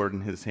drawn sword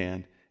in his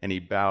hand, and he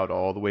bowed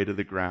all the way to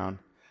the ground.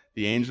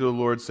 The angel of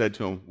the Lord said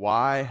to him,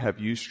 "Why have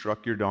you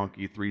struck your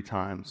donkey 3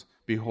 times?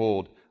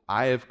 Behold,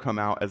 I have come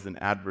out as an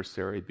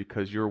adversary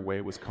because your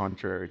way was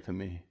contrary to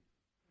me."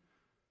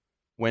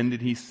 When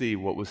did he see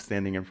what was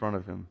standing in front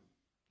of him?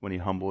 When he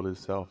humbled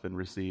himself and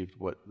received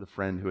what the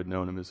friend who had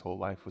known him his whole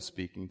life was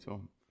speaking to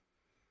him.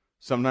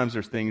 Sometimes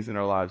there's things in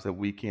our lives that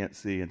we can't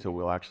see until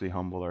we'll actually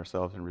humble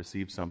ourselves and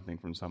receive something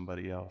from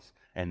somebody else.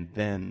 And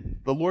then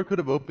the Lord could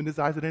have opened his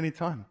eyes at any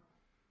time.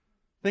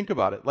 Think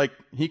about it. Like,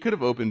 he could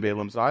have opened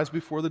Balaam's eyes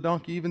before the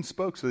donkey even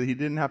spoke so that he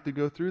didn't have to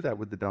go through that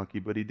with the donkey,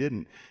 but he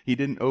didn't. He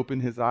didn't open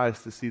his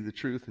eyes to see the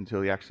truth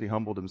until he actually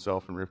humbled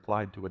himself and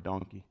replied to a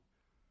donkey.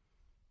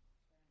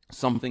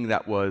 Something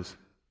that was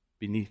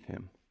beneath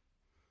him.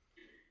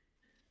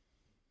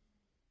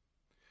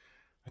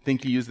 I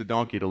think he used the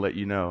donkey to let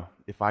you know,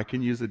 if I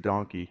can use a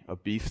donkey, a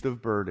beast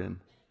of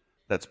burden,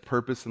 that's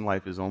purpose in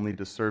life is only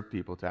to serve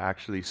people, to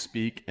actually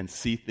speak and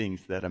see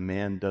things that a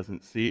man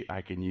doesn't see,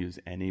 I can use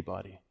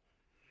anybody.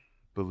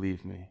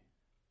 Believe me,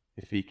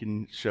 if he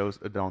can show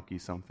a donkey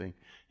something,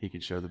 he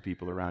can show the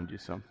people around you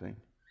something.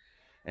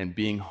 And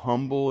being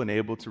humble and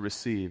able to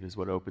receive is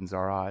what opens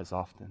our eyes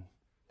often,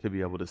 to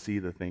be able to see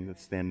the thing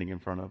that's standing in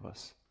front of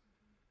us.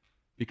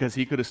 Because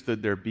he could have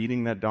stood there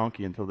beating that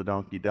donkey until the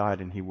donkey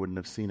died, and he wouldn't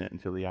have seen it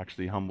until he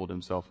actually humbled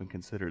himself and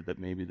considered that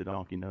maybe the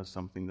donkey knows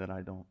something that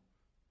I don't.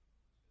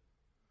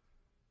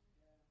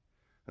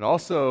 And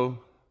also,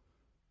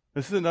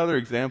 this is another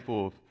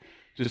example of,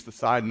 just a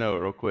side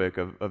note real quick,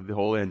 of the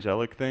whole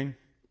angelic thing.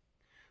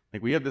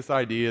 Like, we have this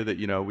idea that,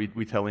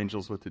 we tell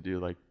angels what to do,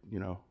 like,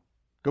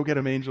 go get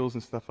them, angels,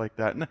 and stuff like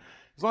that. And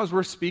as long as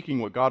we're speaking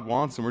what God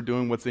wants and we're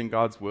doing what's in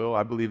God's will,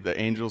 I believe the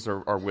angels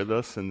are with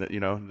us and that,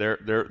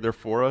 they're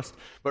for us.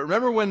 But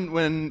remember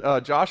when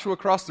Joshua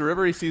crossed the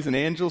river, he sees an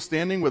angel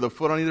standing with a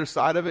foot on either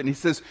side of it, and he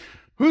says,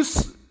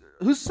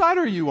 Whose side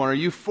are you on? Are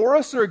you for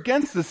us or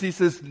against us? He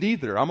says,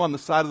 neither. I'm on the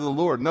side of the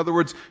Lord. In other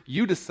words,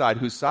 you decide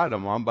whose side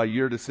I'm on by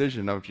your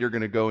decision. Now, if you're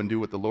going to go and do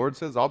what the Lord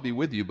says, I'll be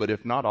with you. But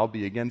if not, I'll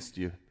be against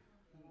you.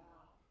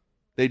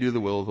 They do the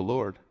will of the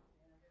Lord.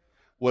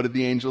 What did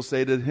the angel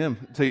say to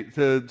him,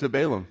 to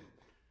Balaam?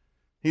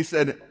 He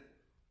said,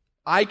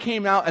 I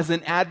came out as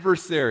an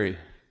adversary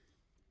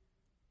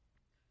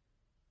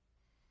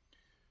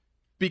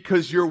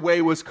because your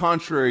way was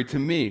contrary to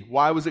me.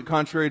 Why was it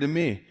contrary to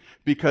me?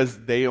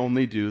 Because they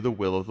only do the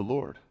will of the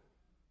Lord.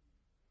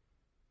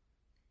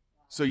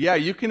 So yeah,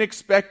 you can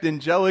expect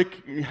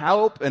angelic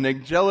help and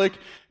angelic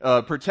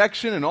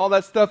protection and all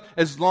that stuff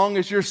as long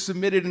as you're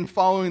submitted and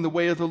following the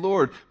way of the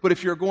Lord. But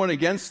if you're going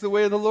against the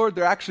way of the Lord,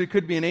 there actually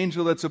could be an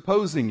angel that's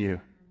opposing you.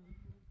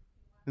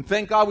 And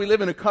thank God we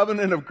live in a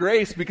covenant of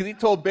grace, because he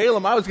told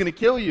Balaam, I was going to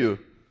kill you.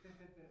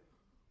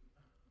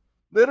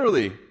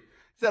 Literally.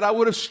 He said, I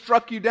would have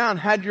struck you down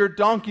had your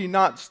donkey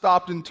not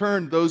stopped and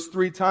turned those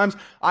 3 times.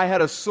 I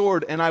had a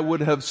sword and I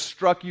would have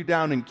struck you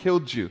down and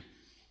killed you.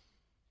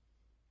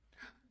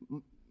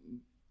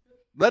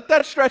 Let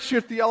that stretch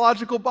your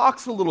theological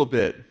box a little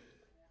bit.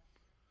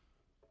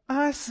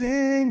 I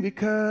sing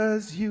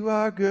because you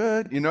are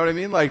good. You know what I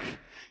mean? Like,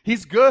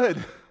 he's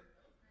good.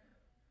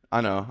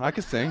 I know, I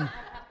could sing.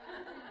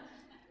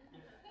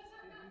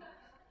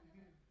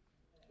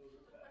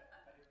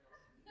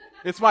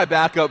 It's my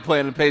backup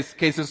plan in case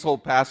this whole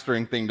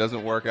pastoring thing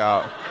doesn't work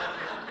out.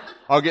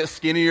 I'll get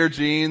skinnier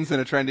jeans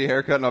and a trendy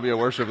haircut and I'll be a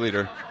worship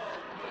leader.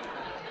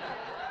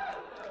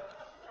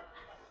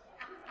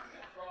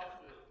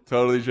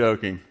 Totally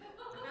joking.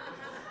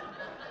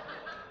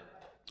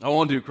 I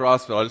won't do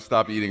CrossFit. I'll just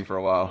stop eating for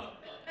a while.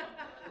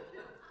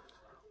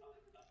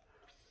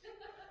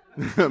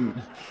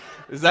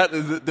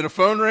 Did a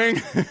phone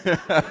ring?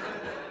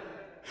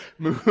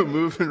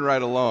 Moving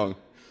right along.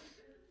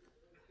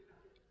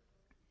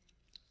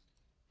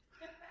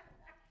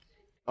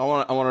 I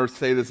want to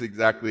say this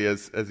exactly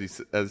as he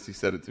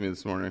said it to me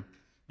this morning.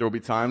 There will be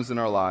times in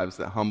our lives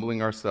that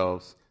humbling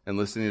ourselves and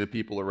listening to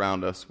people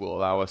around us will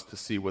allow us to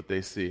see what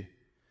they see.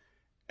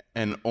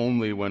 And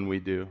only when we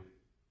do.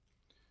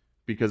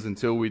 Because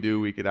until we do,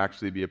 we could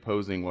actually be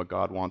opposing what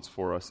God wants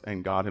for us,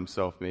 and God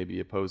himself may be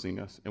opposing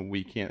us, and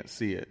we can't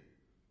see it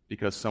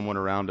because someone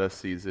around us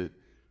sees it,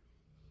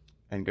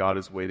 and God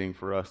is waiting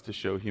for us to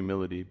show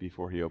humility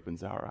before he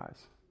opens our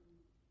eyes.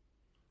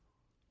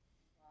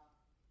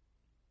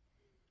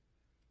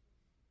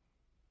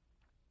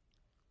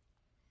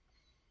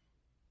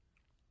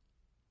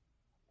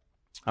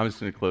 I'm just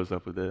going to close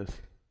up with this.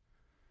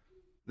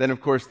 Then, of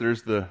course,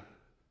 there's the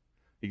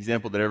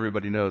example that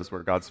everybody knows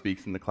where God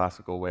speaks in the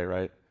classical way,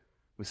 right?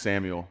 With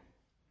Samuel.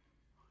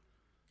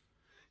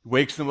 He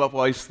wakes him up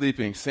while he's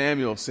sleeping.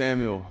 Samuel,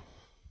 Samuel.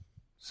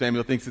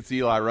 Samuel thinks it's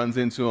Eli, runs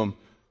into him.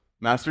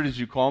 Master, did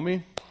you call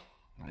me?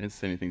 I didn't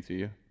say anything to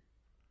you.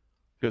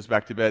 Goes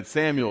back to bed.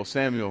 Samuel,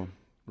 Samuel.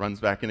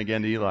 Runs back in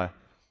again to Eli.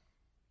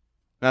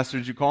 Master,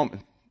 did you call me?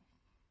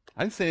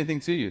 I didn't say anything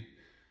to you.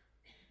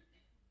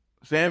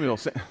 Samuel,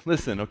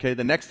 listen, okay,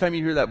 the next time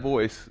you hear that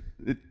voice,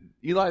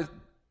 Eli,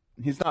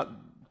 he's not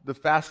the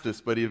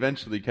fastest, but he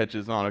eventually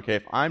catches on. Okay,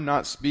 if I'm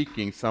not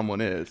speaking, someone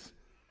is.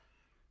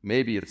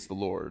 maybe it's the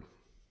Lord.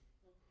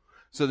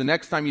 So the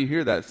next time you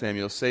hear that,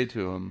 Samuel, say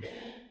to him,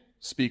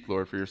 speak,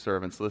 Lord, for your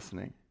servant's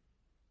listening.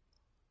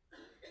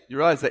 You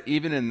realize that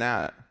even in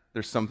that,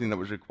 there's something that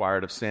was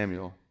required of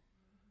Samuel.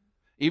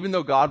 Even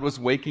though God was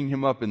waking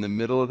him up in the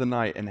middle of the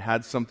night and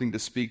had something to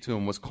speak to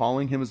him, was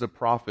calling him as a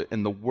prophet,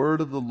 and the word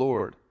of the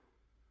Lord,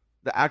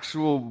 the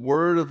actual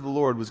word of the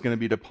Lord was going to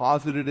be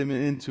deposited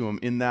into him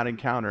in that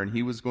encounter, and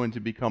he was going to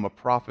become a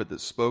prophet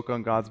that spoke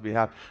on God's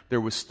behalf.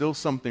 There was still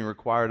something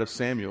required of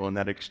Samuel in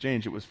that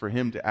exchange. It was for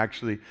him to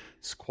actually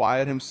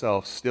quiet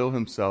himself, still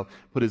himself,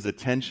 put his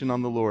attention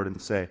on the Lord and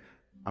say,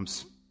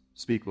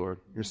 speak, Lord,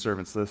 your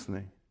servant's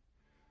listening.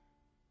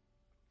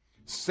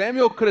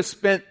 Samuel could have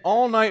spent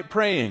all night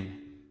praying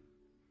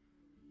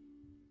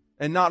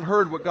and not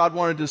heard what God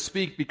wanted to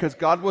speak because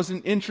God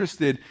wasn't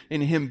interested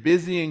in him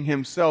busying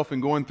himself and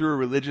going through a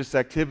religious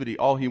activity.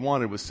 All he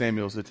wanted was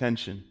Samuel's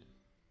attention.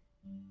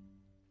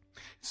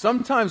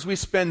 Sometimes we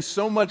spend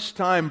so much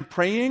time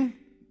praying,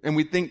 and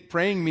we think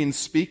praying means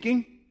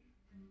speaking,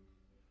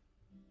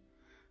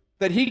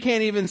 that he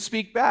can't even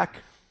speak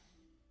back.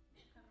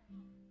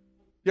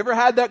 You ever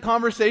had that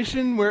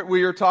conversation where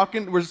you're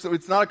talking, where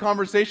it's not a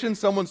conversation,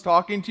 someone's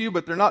talking to you,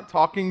 but they're not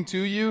talking to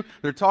you,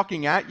 they're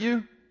talking at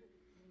you?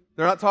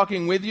 They're not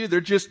talking with you,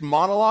 they're just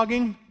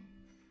monologuing.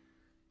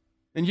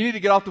 And you need to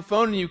get off the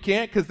phone and you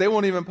can't because they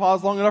won't even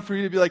pause long enough for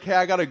you to be like, hey,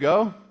 I got to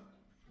go.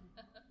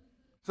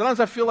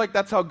 Sometimes I feel like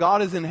that's how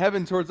God is in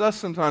heaven towards us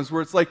sometimes,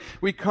 where it's like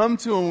we come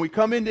to him, we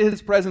come into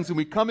his presence, and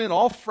we come in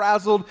all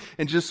frazzled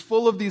and just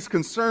full of these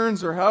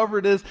concerns or however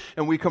it is,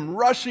 and we come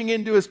rushing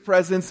into his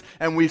presence,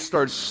 and we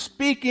start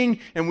speaking,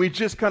 and we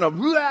just kind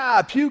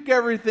of puke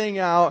everything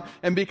out.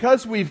 And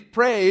because we've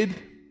prayed,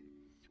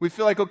 we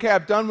feel like, okay,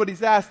 I've done what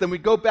he's asked. Then we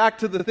go back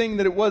to the thing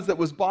that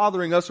was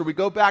bothering us, or we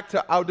go back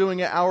to doing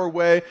it our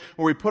way,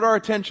 or we put our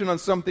attention on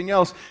something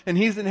else, and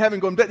he's in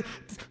heaven going,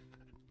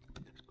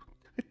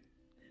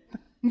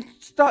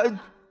 stop.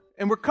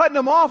 And we're cutting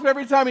him off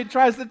every time he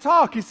tries to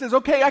talk. He says,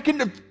 okay, I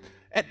can...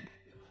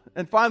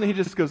 And finally he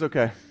just goes,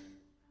 okay.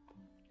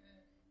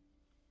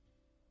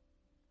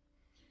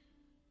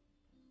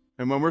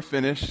 And when we're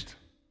finished,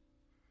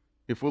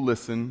 if we'll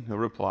listen, he'll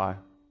reply.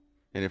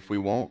 And if we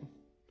won't,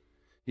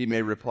 he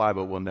may reply,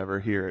 but we'll never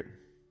hear it.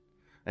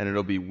 And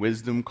it'll be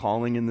wisdom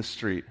calling in the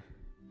street.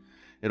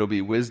 It'll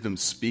be wisdom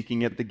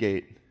speaking at the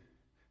gate.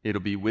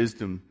 It'll be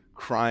wisdom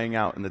crying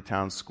out in the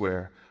town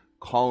square,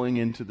 calling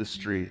into the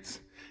streets.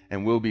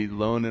 And we'll be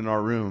alone in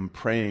our room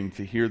praying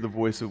to hear the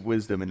voice of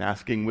wisdom and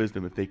asking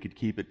wisdom if they could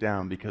keep it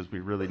down because we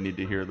really need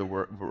to hear the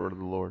word of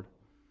the Lord.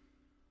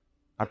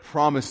 I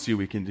promise you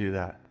we can do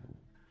that.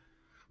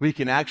 We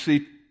can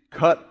actually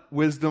cut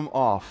wisdom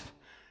off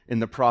in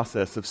the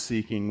process of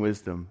seeking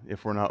wisdom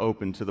if we're not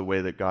open to the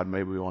way that God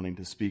may be wanting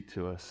to speak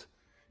to us.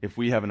 If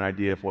we have an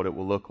idea of what it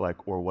will look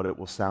like or what it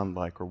will sound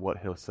like or what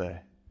he'll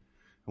say.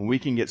 And we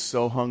can get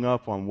so hung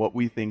up on what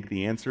we think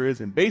the answer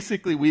is, and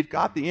basically we've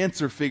got the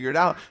answer figured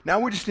out.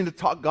 Now we just need to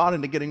talk God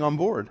into getting on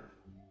board.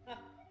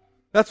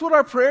 That's what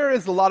our prayer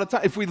is a lot of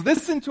times. If we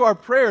listen to our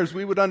prayers,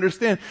 we would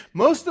understand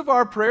most of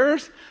our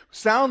prayers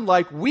sound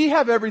like we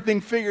have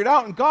everything figured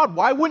out, and God,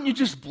 why wouldn't you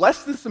just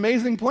bless this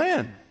amazing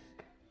plan?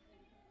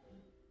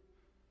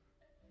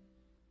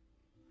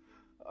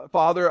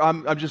 Father,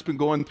 I've just been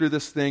going through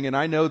this thing, and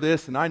I know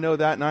this, and I know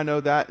that, and I know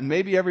that, and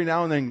maybe every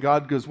now and then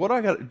God goes, what do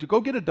I got to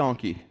go get a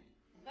donkey?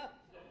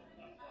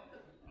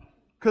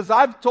 Because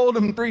I've told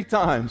him 3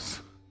 times.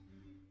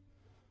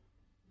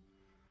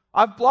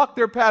 I've blocked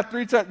their path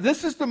 3 times.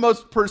 This is the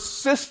most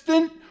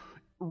persistent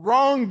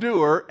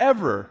wrongdoer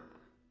ever.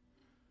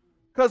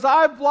 Because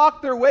I've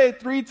blocked their way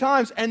 3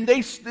 times, and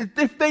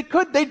if they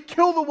could, they'd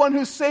kill the one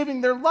who's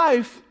saving their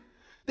life.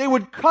 They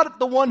would cut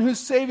the one who's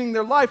saving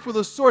their life with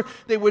a sword.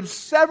 They would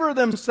sever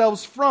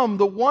themselves from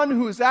the one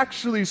who is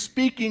actually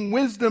speaking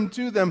wisdom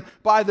to them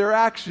by their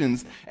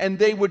actions. And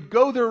they would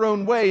go their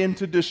own way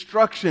into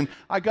destruction.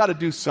 I got to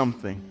do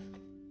something.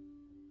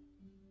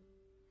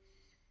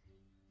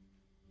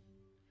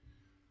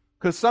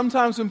 Because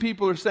sometimes when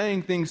people are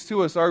saying things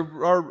to us,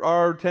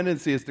 our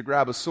tendency is to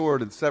grab a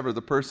sword and sever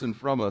the person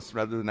from us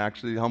rather than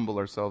actually humble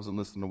ourselves and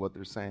listen to what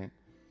they're saying.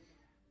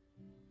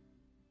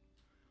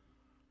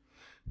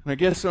 And I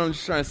guess what I'm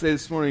just trying to say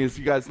this morning is,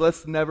 you guys,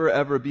 let's never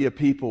ever be a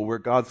people where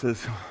God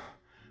says,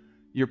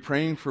 you're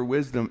praying for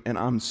wisdom and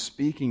I'm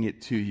speaking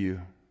it to you.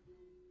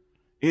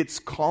 It's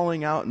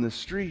calling out in the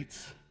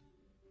streets.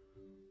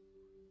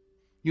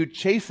 You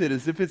chase it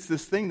as if it's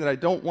this thing that I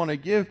don't want to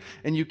give,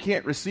 and you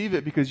can't receive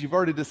it because you've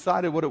already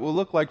decided what it will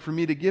look like for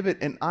me to give it,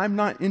 and I'm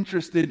not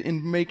interested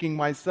in making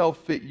myself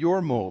fit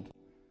your mold.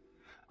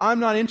 I'm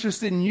not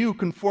interested in you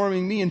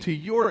conforming me into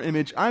your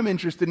image. I'm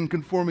interested in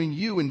conforming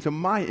you into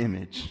my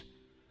image.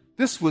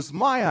 This was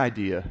my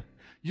idea.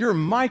 You're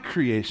my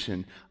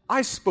creation.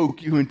 I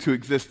spoke you into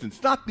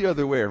existence, not the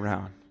other way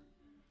around.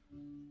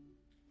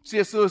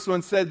 C.S. Lewis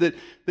once said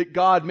that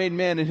God made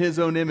man in his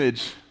own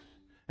image,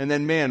 and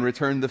then man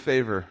returned the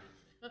favor.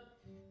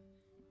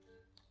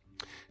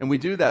 And we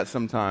do that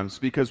sometimes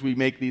because we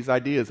make these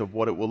ideas of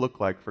what it will look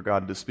like for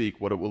God to speak,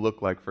 what it will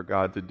look like for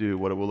God to do,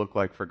 what it will look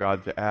like for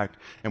God to act.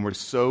 And we're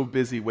so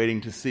busy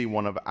waiting to see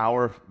one of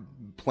our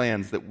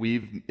plans that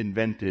we've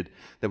invented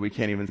that we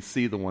can't even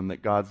see the one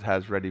that God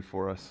has ready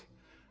for us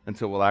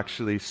until we'll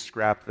actually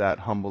scrap that,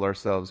 humble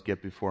ourselves,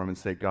 get before Him and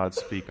say, God,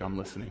 speak, I'm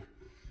listening.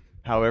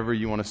 However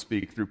you want to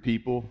speak, through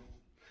people,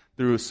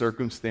 through a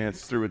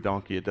circumstance, through a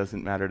donkey, it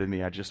doesn't matter to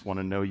me. I just want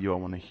to know you. I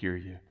want to hear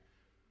you.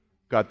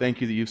 God,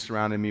 thank you that you've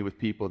surrounded me with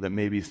people that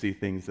maybe see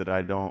things that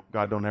I don't.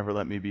 God, don't ever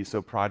let me be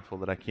so prideful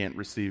that I can't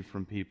receive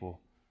from people.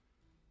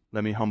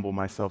 Let me humble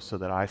myself so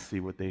that I see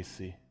what they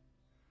see,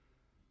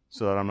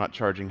 so that I'm not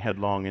charging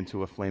headlong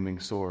into a flaming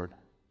sword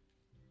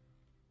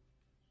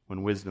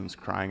when wisdom's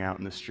crying out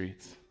in the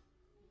streets.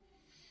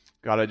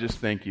 God, I just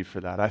thank you for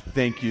that. I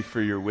thank you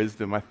for your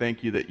wisdom. I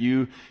thank you that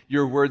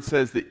your word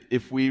says that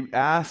if we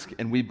ask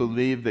and we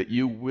believe that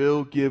you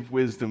will give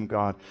wisdom,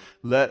 God,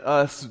 let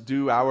us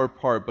do our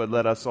part, but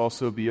let us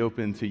also be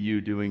open to you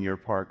doing your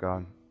part,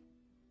 God.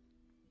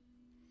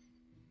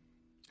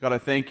 God, I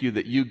thank you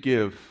that you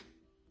give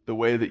the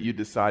way that you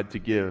decide to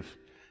give,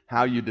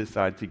 how you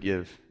decide to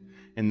give,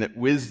 and that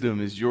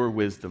wisdom is your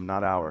wisdom,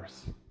 not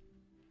ours.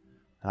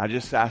 And I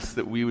just ask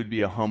that we would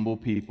be a humble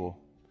people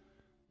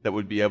that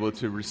would be able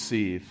to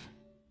receive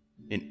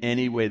in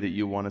any way that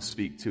you want to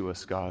speak to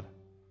us, God.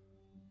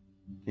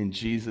 In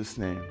Jesus'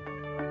 name,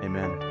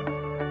 amen.